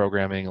there in the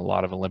programming, a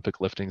lot of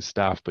Olympic lifting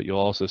stuff, but you'll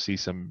also see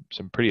some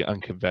pretty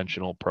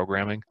unconventional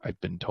programming. I've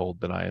been told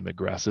that I am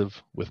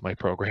aggressive with my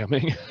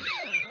programming,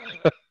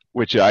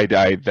 which I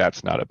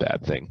that's not a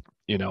bad thing.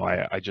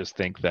 I just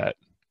think that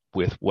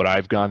with what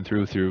I've gone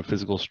through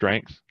physical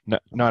strength,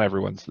 not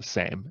everyone's the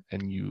same,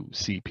 and you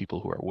see people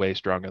who are way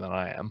stronger than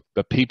I am,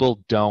 but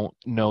people don't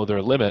know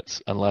their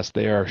limits unless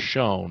they are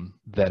shown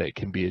that it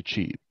can be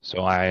achieved.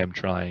 So I am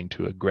trying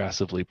to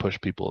aggressively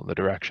push people in the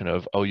direction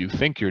of, oh, you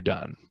think you're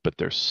done, but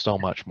there's so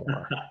much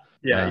more.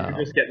 Yeah, you're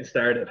just getting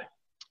started.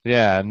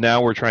 Yeah, and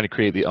now we're trying to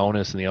create the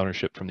onus and the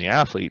ownership from the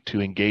athlete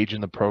to engage in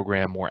the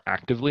program more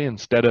actively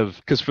instead of,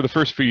 because for the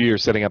first few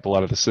years setting up a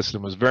lot of the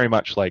system was very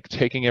much like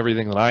taking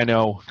everything that I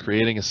know,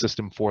 creating a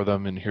system for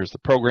them, and here's the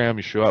program,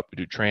 you show up,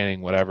 you do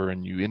training, whatever,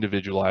 and you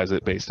individualize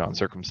it based on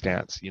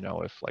circumstance.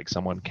 If like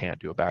someone can't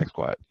do a back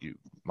squat, you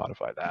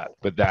modify that.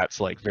 But that's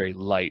like very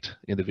light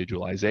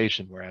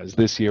individualization, whereas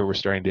this year we're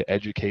starting to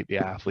educate the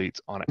athletes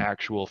on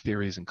actual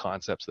theories and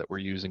concepts that we're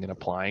using and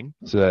applying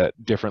so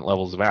that different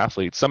levels of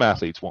athletes, some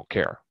athletes won't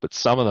care, but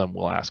some of them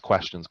will ask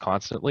questions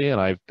constantly. And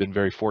I've been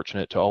very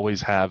fortunate to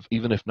always have,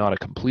 even if not a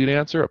complete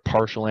answer, a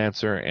partial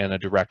answer and a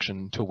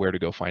direction to where to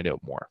go find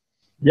out more.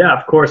 Yeah,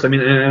 of course. I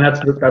mean, and that's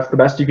the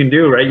best you can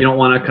do, right? You don't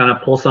want to kind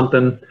of pull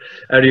something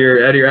out of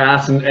your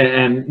ass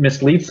and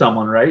mislead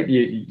someone, right?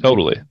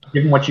 Totally.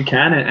 Give them what you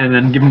can, and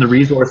then give them the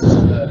resources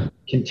to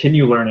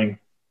continue learning.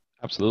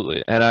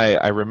 Absolutely. And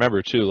I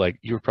remember too, like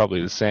you were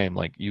probably the same,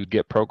 like you'd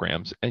get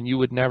programs and you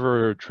would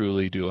never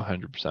truly do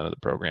 100% of the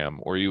program,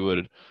 or you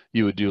would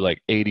do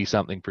like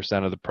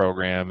 80-something% of the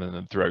program and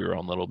then throw your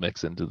own little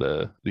mix into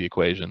the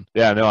equation.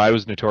 Yeah, no, I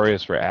was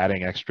notorious for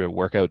adding extra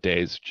workout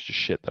days, just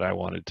shit that I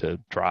wanted to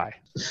try.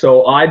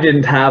 So I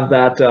didn't have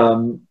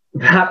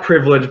that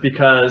privilege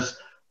because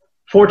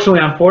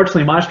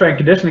unfortunately, my strength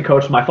conditioning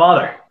coach is my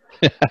father.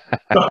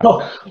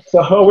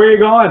 So where are you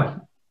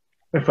going?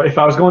 If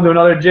I was going to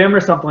another gym or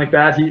something like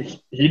that,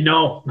 he'd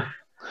know.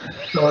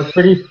 So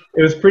it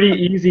was pretty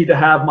easy to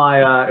have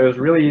it was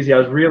really easy. I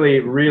was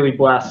really, really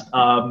blessed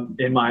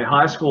in my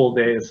high school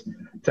days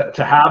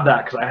to have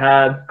that, because I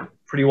had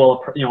pretty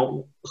well,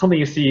 something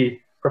you see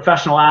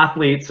professional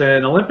athletes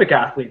and Olympic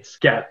athletes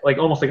get, like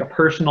almost like a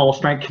personal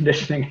strength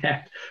conditioning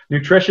and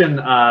nutrition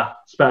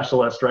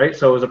specialist, right?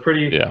 So it was a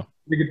pretty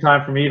good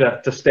time for me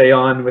to stay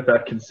on with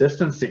that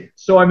consistency.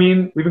 So, I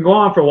mean, we've been going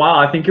on for a while.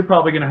 I think you're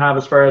probably going to have,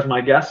 as far as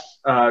my guests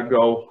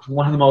go,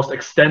 one of the most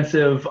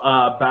extensive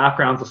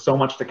backgrounds with so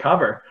much to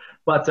cover.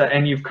 But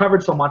and you've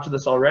covered so much of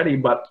this already,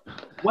 but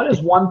what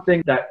is one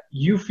thing that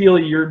you feel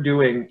you're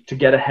doing to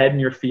get ahead in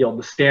your field,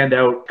 to stand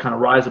out, kind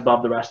of rise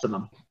above the rest of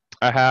them?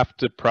 I have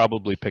to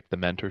probably pick the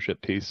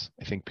mentorship piece.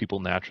 I think people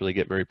naturally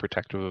get very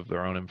protective of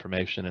their own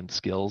information and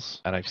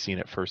skills, and I've seen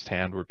it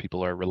firsthand where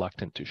people are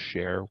reluctant to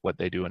share what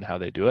they do and how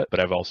they do it. But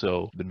I've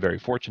also been very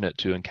fortunate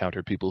to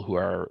encounter people who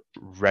are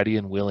ready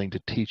and willing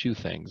to teach you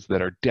things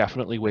that are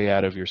definitely way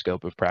out of your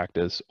scope of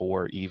practice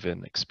or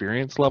even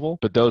experience level,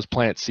 but those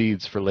plant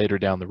seeds for later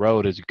down the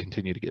road as you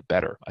continue to get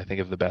better. I think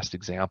of the best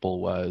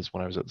example was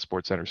when I was at the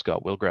Sports Center,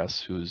 Scott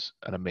Wilgress, who's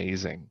an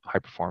amazing high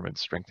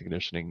performance strength and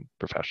conditioning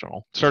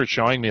professional, started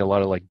showing me a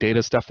lot of like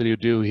data stuff that he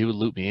would do. He would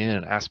loop me in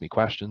and ask me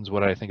questions.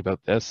 What do I think about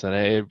this? And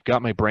it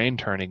got my brain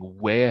turning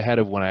way ahead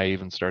of when I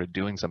even started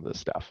doing some of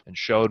this stuff, and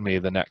showed me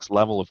the next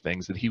level of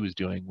things that he was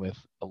doing with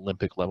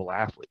Olympic level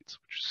athletes,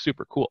 which is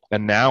super cool.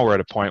 And now we're at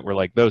a point where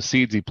like those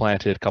seeds he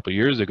planted a couple of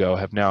years ago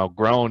have now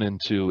grown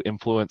into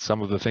influence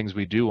some of the things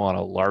we do on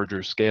a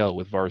larger scale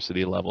with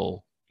varsity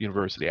level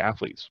university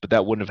athletes. But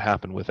that wouldn't have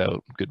happened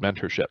without good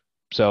mentorship.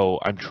 So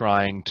I'm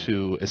trying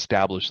to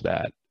establish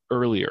that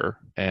earlier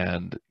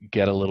and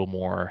get a little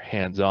more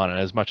hands-on. And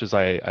as much as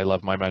I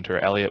love my mentor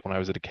Elliot when I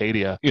was at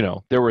Acadia, you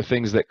know, there were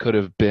things that could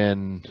have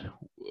been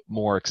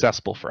more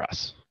accessible for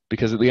us,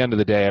 because at the end of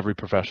the day, every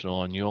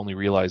professional, and you only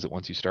realize it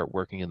once you start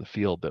working in the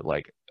field, that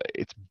like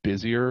it's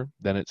busier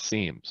than it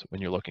seems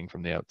when you're looking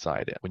from the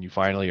outside in. When you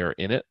finally are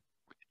in it,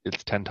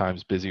 it's 10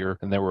 times busier.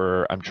 And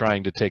I'm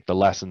trying to take the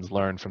lessons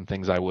learned from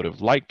things I would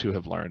have liked to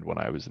have learned when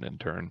I was an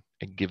intern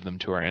and give them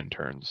to our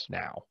interns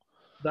now.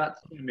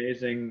 That's an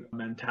amazing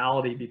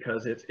mentality,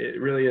 because it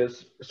really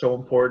is so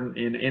important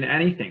in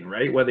anything,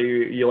 right? Whether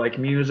you like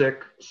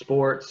music,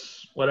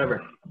 sports,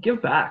 whatever,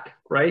 give back,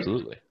 right?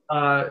 Absolutely.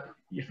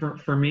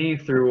 For me,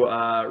 through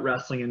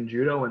wrestling and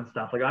judo and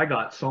stuff, like I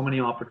got so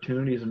many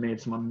opportunities and made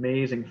some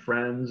amazing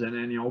friends, and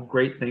you know,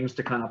 great things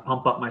to kind of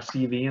pump up my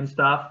CV and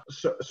stuff.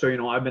 So you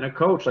know, I've been a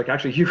coach. Like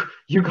actually,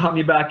 you got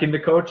me back into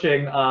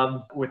coaching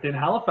within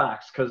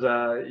Halifax, because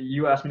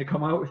you asked me to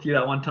come out with you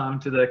that one time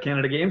to the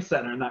Canada Games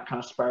Center, and that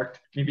kind of sparked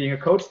me being a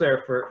coach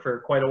there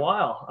for quite a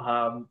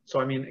while.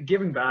 So I mean,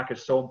 giving back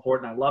is so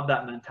important. I love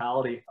that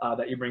mentality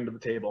that you bring to the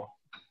table.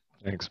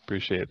 Thanks,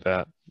 appreciate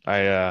that.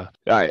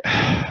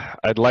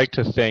 I'd like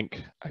to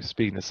think, I was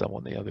speaking to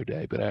someone the other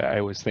day, but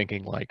I was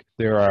thinking like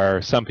there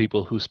are some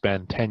people who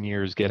spend 10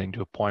 years getting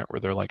to a point where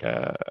they're like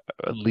a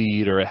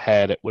lead or a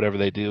head at whatever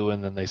they do,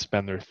 and then they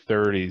spend their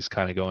 30s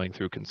kind of going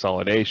through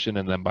consolidation,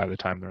 and then by the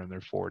time they're in their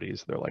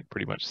 40s, they're like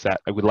pretty much set.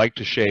 I would like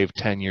to shave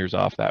 10 years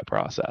off that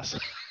process.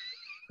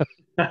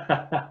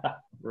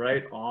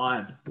 Right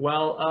on.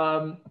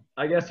 Well,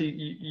 I guess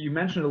you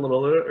mentioned a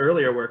little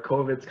earlier where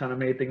COVID's kind of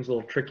made things a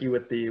little tricky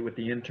with the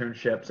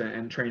internships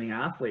and training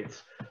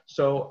athletes.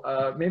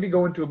 So maybe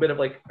go into a bit of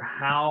like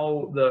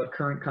how the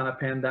current kind of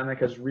pandemic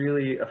has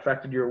really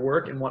affected your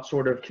work, and what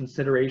sort of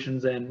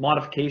considerations and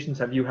modifications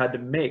have you had to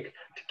make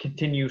to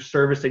continue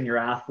servicing your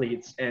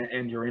athletes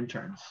and your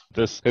interns?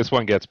 This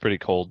one gets pretty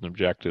cold and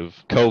objective.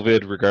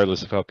 COVID,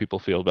 regardless of how people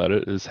feel about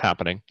it, is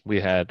happening.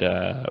 We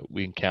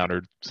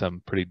encountered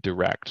some pretty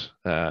direct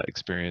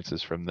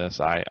experiences from this.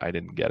 I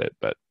didn't get it,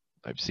 but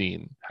I've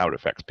seen how it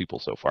affects people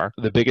so far.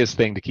 The biggest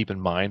thing to keep in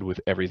mind with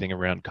everything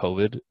around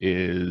COVID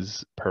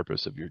is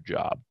purpose of your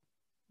job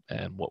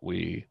and what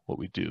we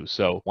do.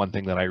 So one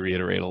thing that I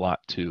reiterate a lot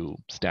to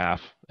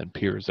staff and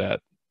peers at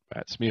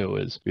SMU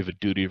is we have a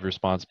duty of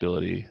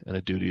responsibility and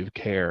a duty of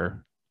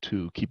care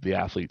to keep the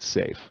athletes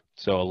safe.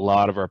 So a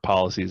lot of our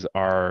policies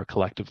are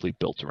collectively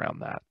built around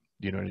that.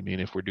 You know what I mean?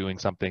 If we're doing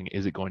something,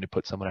 is it going to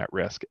put someone at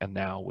risk? And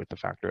now with the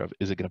factor of,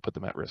 is it going to put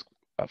them at risk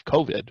of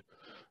COVID?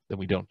 Then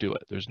we don't do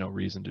it. There's no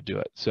reason to do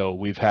it. So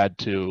we've had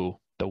to,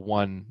 the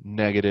one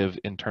negative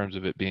in terms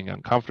of it being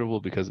uncomfortable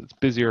because it's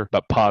busier,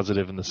 but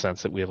positive in the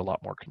sense that we have a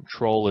lot more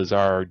control as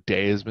our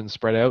day has been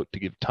spread out to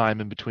give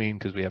time in between,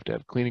 because we have to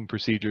have cleaning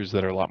procedures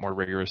that are a lot more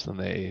rigorous than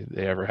they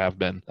ever have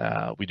been.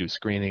 We do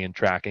screening and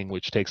tracking,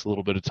 which takes a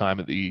little bit of time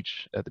at the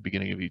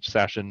beginning of each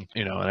session.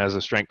 You know, and as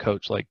a strength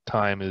coach, like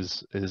time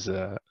is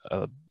a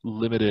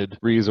limited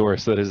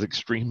resource that is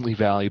extremely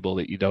valuable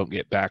that you don't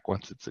get back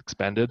once it's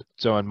expended.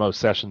 So in most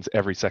sessions,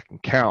 every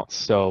second counts.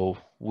 So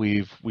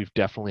we've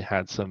definitely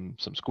had some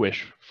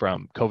squish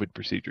from COVID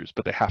procedures,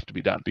 but they have to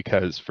be done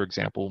because, for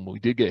example, when we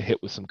did get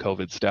hit with some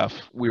COVID stuff,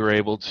 we were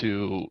able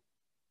to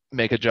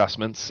make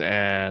adjustments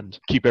and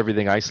keep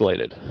everything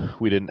isolated.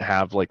 We didn't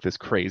have like this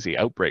crazy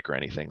outbreak or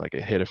anything. Like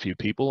it hit a few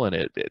people and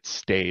it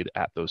stayed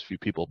at those few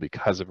people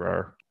because of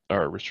our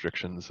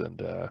restrictions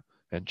and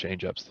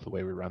change ups to the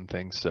way we run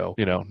things. So,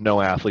 you know,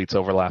 no athletes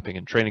overlapping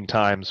in training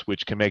times,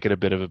 which can make it a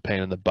bit of a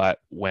pain in the butt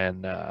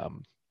when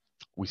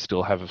we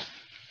still have a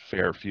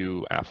fair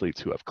few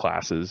athletes who have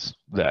classes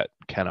that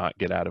cannot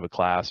get out of a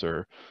class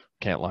or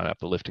can't line up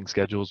the lifting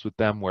schedules with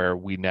them, where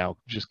we now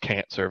just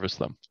can't service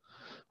them,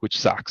 which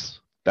sucks.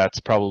 That's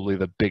probably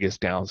the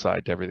biggest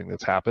downside to everything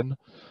that's happened.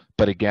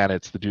 But again,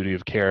 it's the duty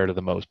of care to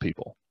the most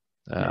people,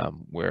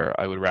 where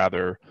I would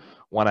rather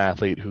one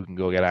athlete who can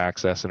go get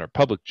access in our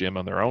public gym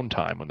on their own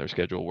time when their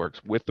schedule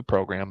works with the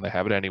program, they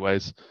have it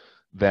anyways,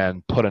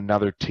 than put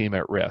another team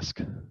at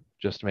risk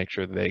just to make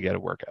sure that they get a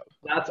workout.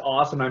 That's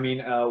awesome. I mean,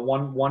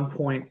 one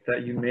point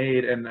that you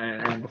made,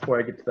 and before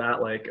I get to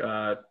that, like,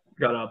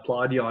 gotta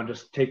applaud you on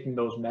just taking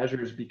those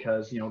measures,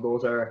 because, you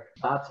know,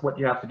 that's what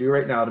you have to do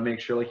right now to make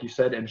sure, like you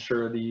said,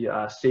 ensure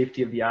the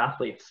safety of the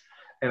athletes.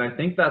 And I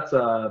think that's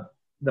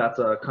that's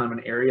a kind of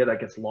an area that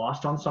gets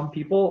lost on some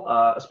people,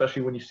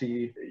 especially when you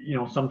see,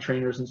 some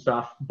trainers and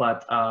stuff.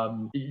 But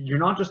you're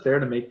not just there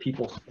to make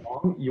people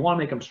strong. You want to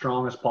make them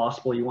strong as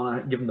possible. You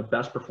want to give them the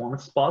best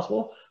performance as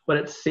possible. But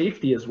it's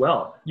safety as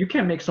well. You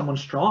can't make someone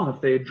strong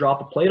if they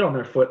drop a plate on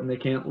their foot and they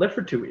can't lift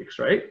for 2 weeks,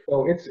 right?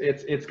 So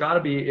it's got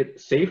to be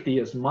safety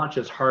as much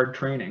as hard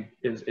training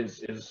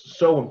is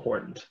so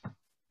important.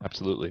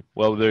 Absolutely.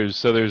 Well,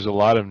 there's a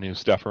lot of new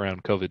stuff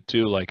around COVID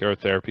too. Like our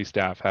therapy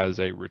staff has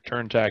a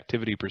return to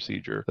activity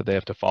procedure that they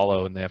have to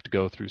follow, and they have to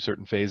go through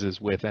certain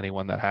phases with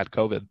anyone that had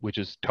COVID, which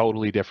is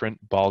totally different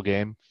ball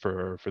game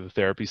for the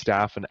therapy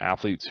staff and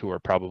athletes who are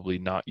probably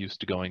not used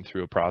to going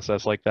through a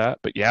process like that.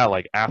 But yeah,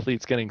 like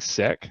athletes getting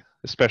sick,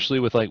 especially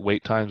with like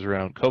wait times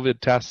around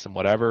COVID tests and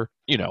whatever.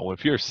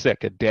 If you're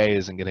sick, a day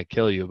isn't going to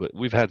kill you. But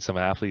we've had some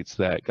athletes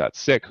that got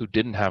sick who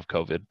didn't have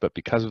COVID, but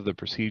because of the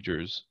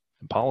procedures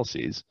and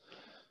policies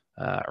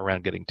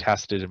around getting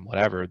tested and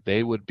whatever,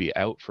 they would be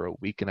out for a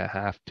week and a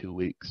half, 2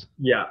 weeks.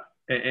 Yeah.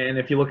 And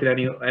if you look at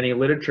any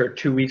literature,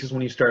 2 weeks is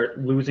when you start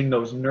losing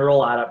those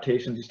neural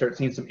adaptations. You start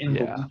seeing some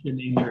involution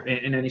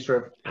in any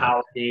sort of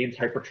power gains,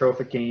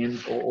 hypertrophic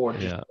gains, or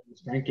just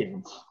strength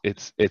gains.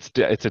 It's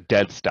a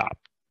dead stop.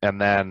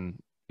 And then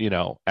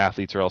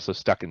athletes are also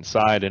stuck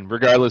inside, and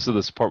regardless of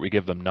the support we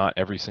give them, not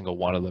every single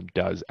one of them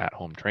does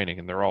at-home training,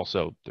 and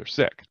they're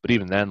sick. But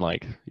even then,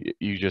 like,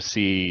 you just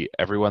see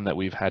everyone that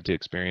we've had to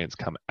experience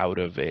come out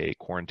of a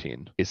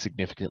quarantine is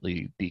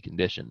significantly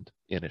deconditioned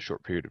in a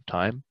short period of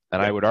time.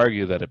 And I would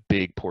argue that a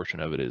big portion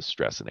of it is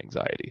stress and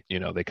anxiety.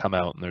 They come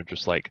out and they're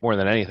just like, more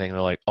than anything,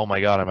 they're like, oh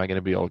my God, am I going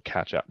to be able to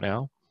catch up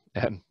now?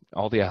 And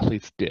all the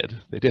athletes did.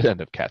 They did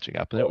end up catching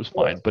up, and it was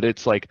fine. But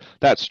it's like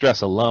that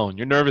stress alone,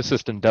 your nervous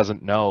system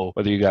doesn't know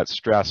whether you got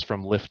stress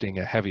from lifting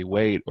a heavy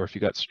weight or if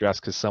you got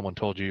stress because someone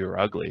told you you're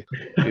ugly.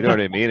 You know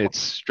what I mean? It's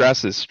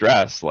stress is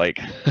stress.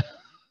 Like,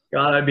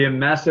 God, I'd be a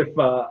mess if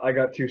I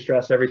got too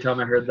stressed every time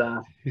I heard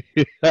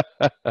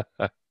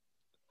that.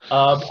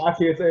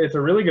 Actually, it's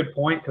a really good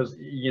point because,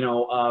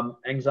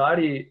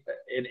 anxiety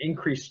and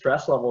increased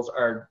stress levels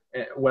are,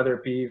 whether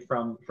it be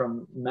from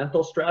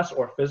mental stress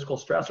or physical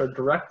stress, are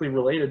directly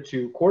related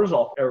to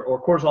cortisol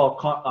or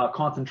cortisol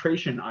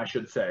concentration, I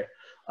should say,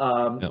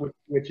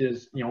 which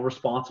is,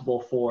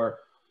 responsible for,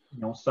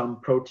 some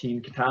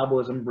protein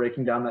catabolism,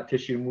 breaking down that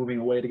tissue, moving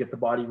away to get the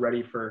body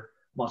ready for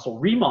muscle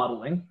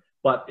remodeling.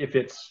 But if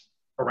it's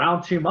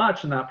around too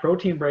much and that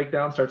protein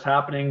breakdown starts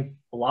happening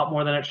a lot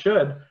more than it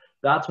should,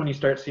 that's when you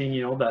start seeing,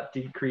 that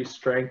decreased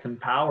strength and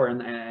power.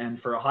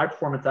 And for a high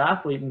performance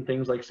athlete in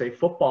things like, say,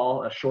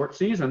 football, a short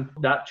season,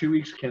 that 2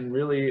 weeks can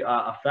really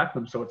affect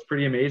them. So it's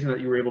pretty amazing that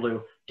you were able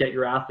to get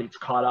your athletes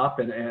caught up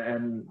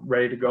and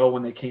ready to go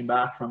when they came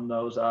back from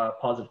those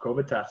positive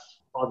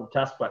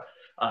tests, but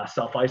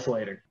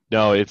self-isolating.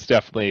 No, it's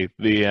definitely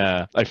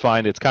I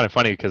find it's kind of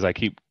funny because I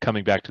keep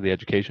coming back to the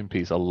education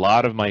piece. A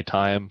lot of my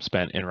time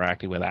spent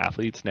interacting with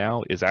athletes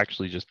now is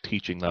actually just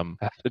teaching them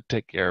how to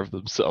take care of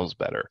themselves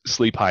better.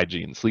 Sleep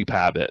hygiene, sleep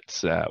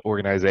habits,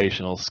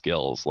 organizational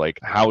skills, like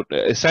how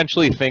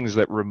essentially things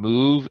that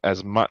remove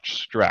as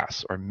much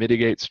stress or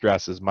mitigate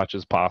stress as much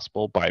as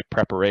possible by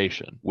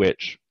preparation,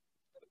 which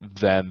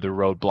then the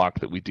roadblock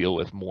that we deal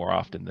with more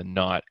often than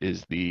not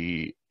is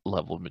the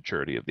level of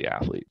maturity of the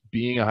athlete.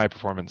 Being a high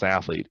performance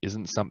athlete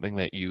isn't something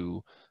that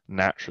you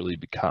naturally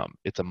become.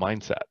 It's a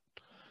mindset.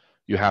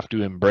 You have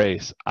to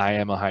embrace, I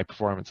am a high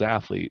performance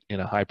athlete in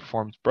a high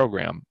performance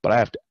program, but I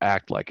have to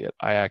act like it.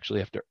 I actually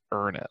have to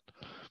earn it.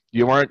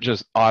 You aren't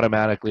just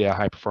automatically a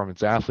high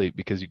performance athlete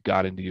because you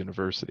got into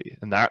university.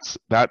 And that's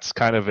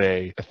kind of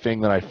a thing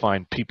that I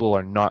find people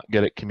are not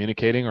good at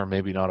communicating, or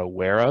maybe not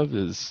aware of.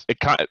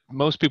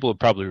 Most people would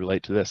probably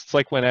relate to this. It's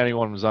like when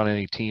anyone was on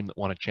any team that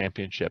won a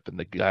championship and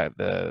the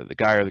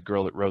guy or the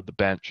girl that rode the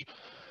bench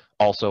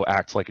also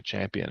acts like a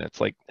champion.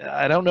 It's like,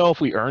 I don't know if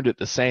we earned it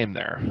the same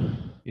there.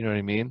 You know what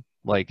I mean?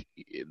 Like,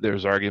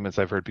 there's arguments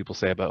I've heard people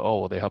say about, oh,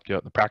 well, they helped you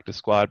out in the practice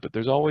squad, but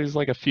there's always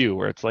like a few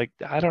where it's like,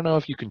 I don't know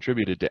if you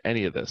contributed to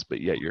any of this,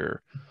 but yet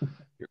you're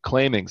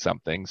claiming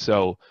something.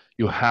 So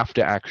you have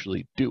to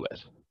actually do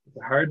it. It's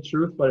a hard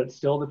truth, but it's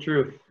still the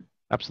truth.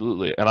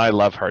 Absolutely. And I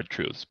love hard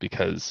truths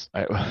because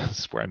this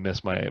is where I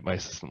missed my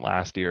assistant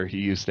last year. He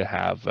used to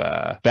have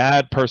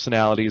bad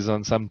personalities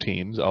on some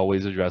teams,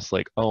 always address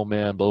like, oh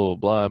man, blah, blah,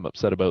 blah, I'm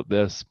upset about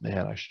this.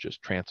 Man, I should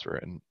just transfer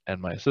it.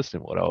 And my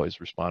assistant would always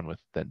respond with,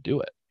 then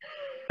do it.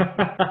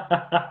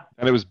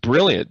 And it was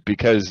brilliant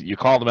because you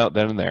call them out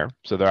then and there.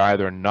 So they're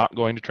either not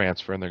going to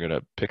transfer and they're going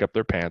to pick up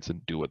their pants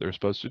and do what they're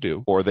supposed to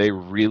do, or they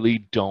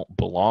really don't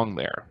belong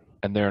there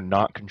and they're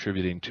not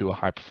contributing to a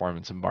high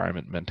performance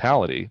environment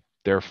mentality.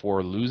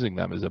 Therefore, losing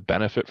them is a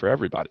benefit for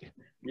everybody.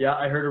 Yeah,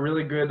 I heard a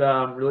really good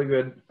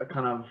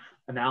kind of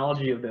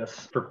analogy of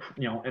this for,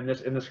 and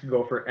this could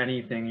go for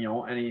anything,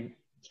 any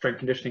strength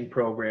conditioning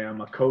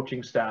program, a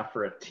coaching staff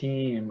for a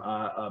team,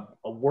 a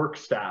work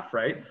staff,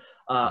 right?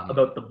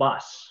 About the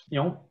bus.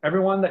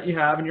 Everyone that you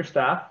have in your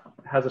staff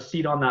has a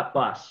seat on that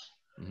bus.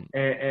 Mm-hmm.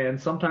 And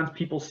sometimes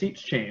people's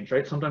seats change,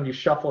 right? Sometimes you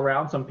shuffle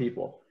around some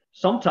people.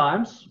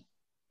 Sometimes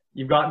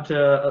you've gotten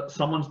to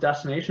someone's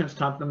destination. It's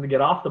time for them to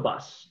get off the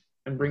bus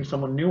and bring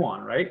someone new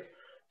on, right?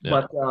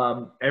 Yeah.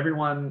 But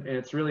everyone,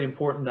 it's really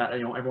important that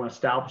everyone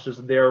establishes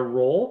their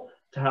role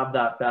to have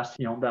that best,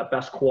 that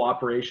best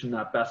cooperation,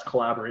 that best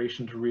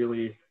collaboration to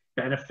really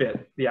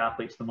benefit the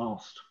athletes the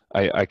most.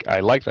 I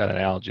like that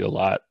analogy a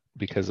lot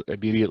because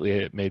immediately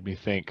it made me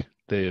think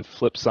the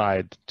flip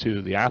side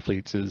to the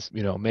athletes is,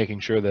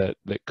 making sure that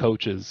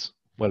coaches,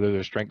 whether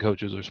they're strength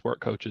coaches or sport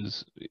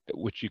coaches,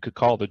 which you could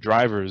call the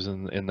drivers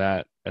in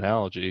that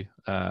analogy,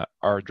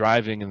 are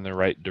driving in the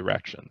right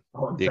direction.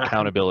 Oh, The exactly.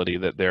 accountability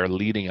that they're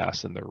leading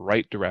us in the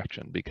right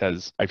direction,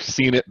 because I've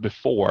seen it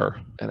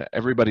before, and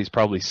everybody's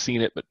probably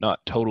seen it but not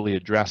totally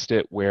addressed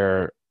it,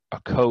 where a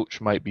coach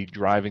might be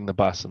driving the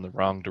bus in the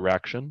wrong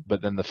direction,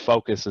 but then the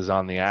focus is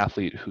on the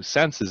athlete who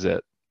senses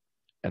it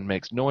and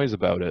makes noise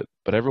about it,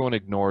 but everyone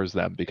ignores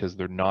them because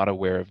they're not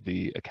aware of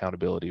the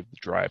accountability of the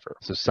driver.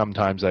 So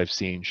sometimes I've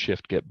seen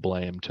shift get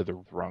blamed to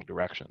the wrong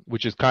direction,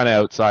 which is kind of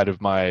outside of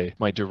my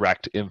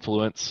direct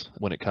influence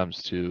when it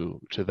comes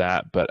to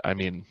that. But I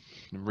mean,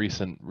 in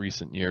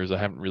recent years, I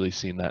haven't really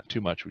seen that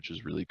too much, which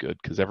is really good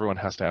because everyone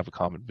has to have a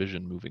common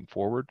vision moving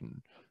forward.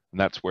 And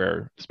that's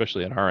where,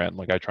 especially on our end,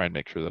 like I try and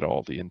make sure that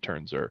all the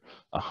interns are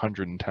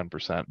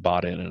 110%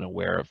 bought in and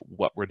aware of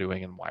what we're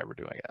doing and why we're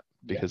doing it.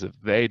 Because if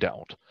they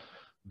don't,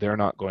 they're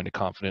not going to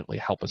confidently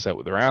help us out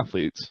with their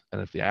athletes.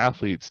 And if the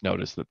athletes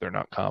notice that they're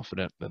not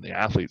confident, then the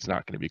athlete's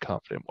not going to be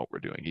confident in what we're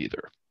doing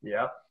either.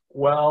 Yeah.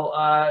 Well,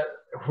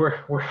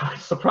 we're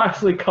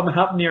surprisingly coming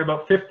up near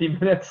about 50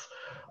 minutes.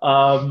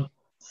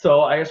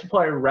 So I guess we'll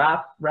probably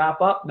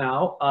wrap up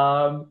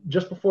now.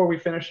 Just before we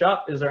finish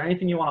up, is there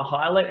anything you want to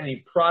highlight?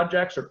 Any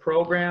projects or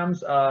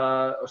programs,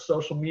 or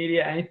social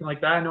media, anything like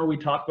that? I know we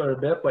talked about it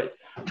a bit, but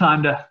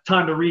time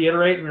to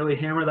reiterate and really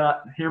hammer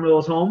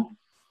those home.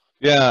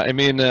 Yeah, I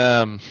mean,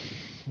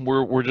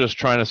 we're just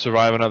trying to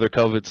survive another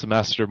COVID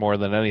semester more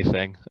than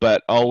anything,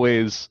 but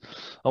always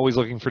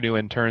looking for new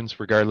interns,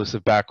 regardless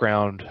of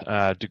background,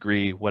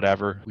 degree,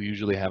 whatever. We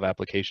usually have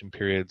application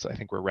periods. I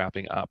think we're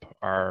wrapping up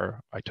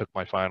I took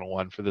my final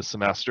one for this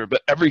semester,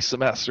 but every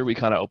semester we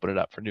kind of open it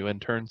up for new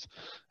interns.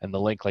 And the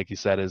link, like you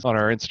said, is on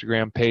our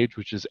Instagram page,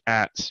 which is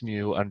at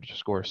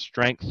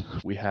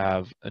 @SMU_strength. We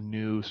have a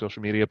new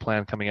social media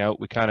plan coming out.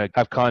 We kind of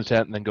have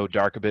content and then go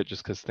dark a bit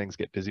just because things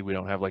get busy. We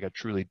don't have like a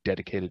truly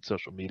dedicated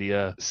social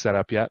media set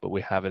up yet, but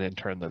we have an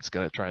intern that's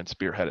going to try and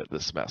spearhead it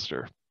this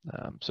semester.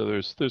 So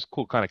there's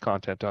cool kind of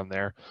content on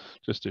there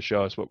just to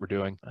show us what we're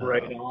doing.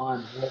 Right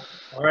on. Well,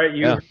 all right,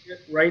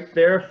 right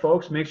there,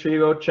 folks. Make sure you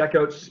go check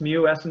out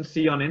SMU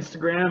S&C on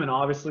Instagram, and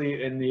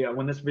obviously in the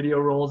when this video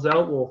rolls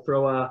out,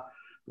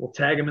 we'll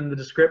tag them in the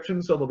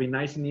description, so they'll be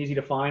nice and easy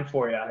to find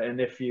for you.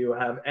 And if you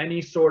have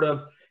any sort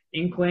of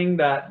inkling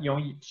that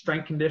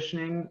strength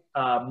conditioning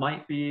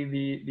might be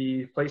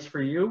the place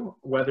for you,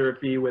 whether it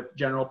be with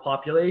general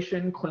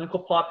population,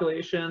 clinical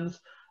populations,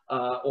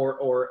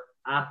 or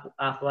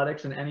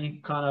athletics in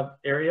any kind of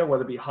area,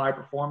 whether it be high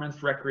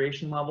performance,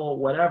 recreation level,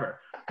 whatever,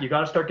 you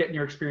got to start getting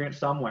your experience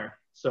somewhere.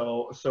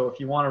 So if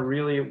you want a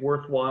really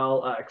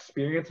worthwhile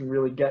experience and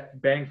really get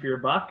bang for your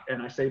buck,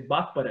 and I say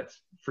buck, but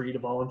it's free to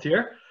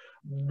volunteer,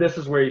 this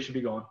is where you should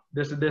be going.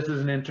 This is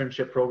an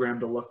internship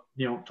program to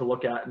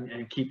look at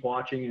and keep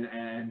watching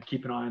and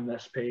keep an eye on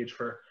this page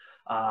for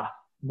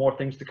more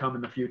things to come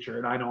in the future.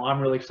 And I know I'm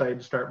really excited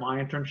to start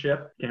my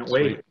internship. Can't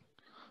wait.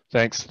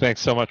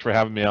 Thanks so much for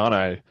having me on.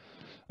 I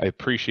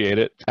appreciate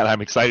it, and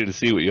I'm excited to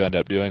see what you end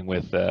up doing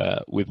with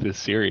this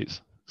series.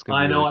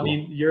 I know. Really cool. I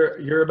mean,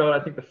 you're about,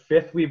 I think, the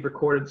 5th we've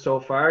recorded so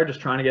far. Just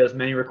trying to get as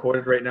many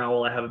recorded right now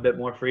while I have a bit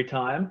more free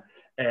time.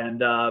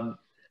 And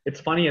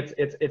it's funny.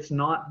 It's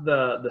not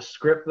the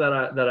script that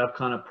I've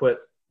kind of put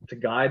to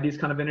guide these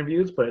kind of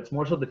interviews, but it's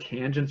more so the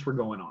tangents we're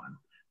going on.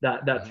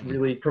 That's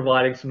really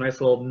providing some nice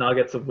little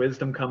nuggets of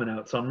wisdom coming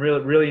out. So I'm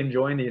really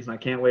enjoying these, and I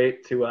can't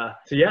wait to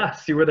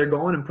see where they're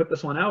going and put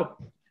this one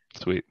out.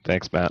 Sweet.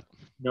 Thanks, Matt.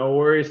 No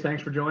worries.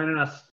 Thanks for joining us.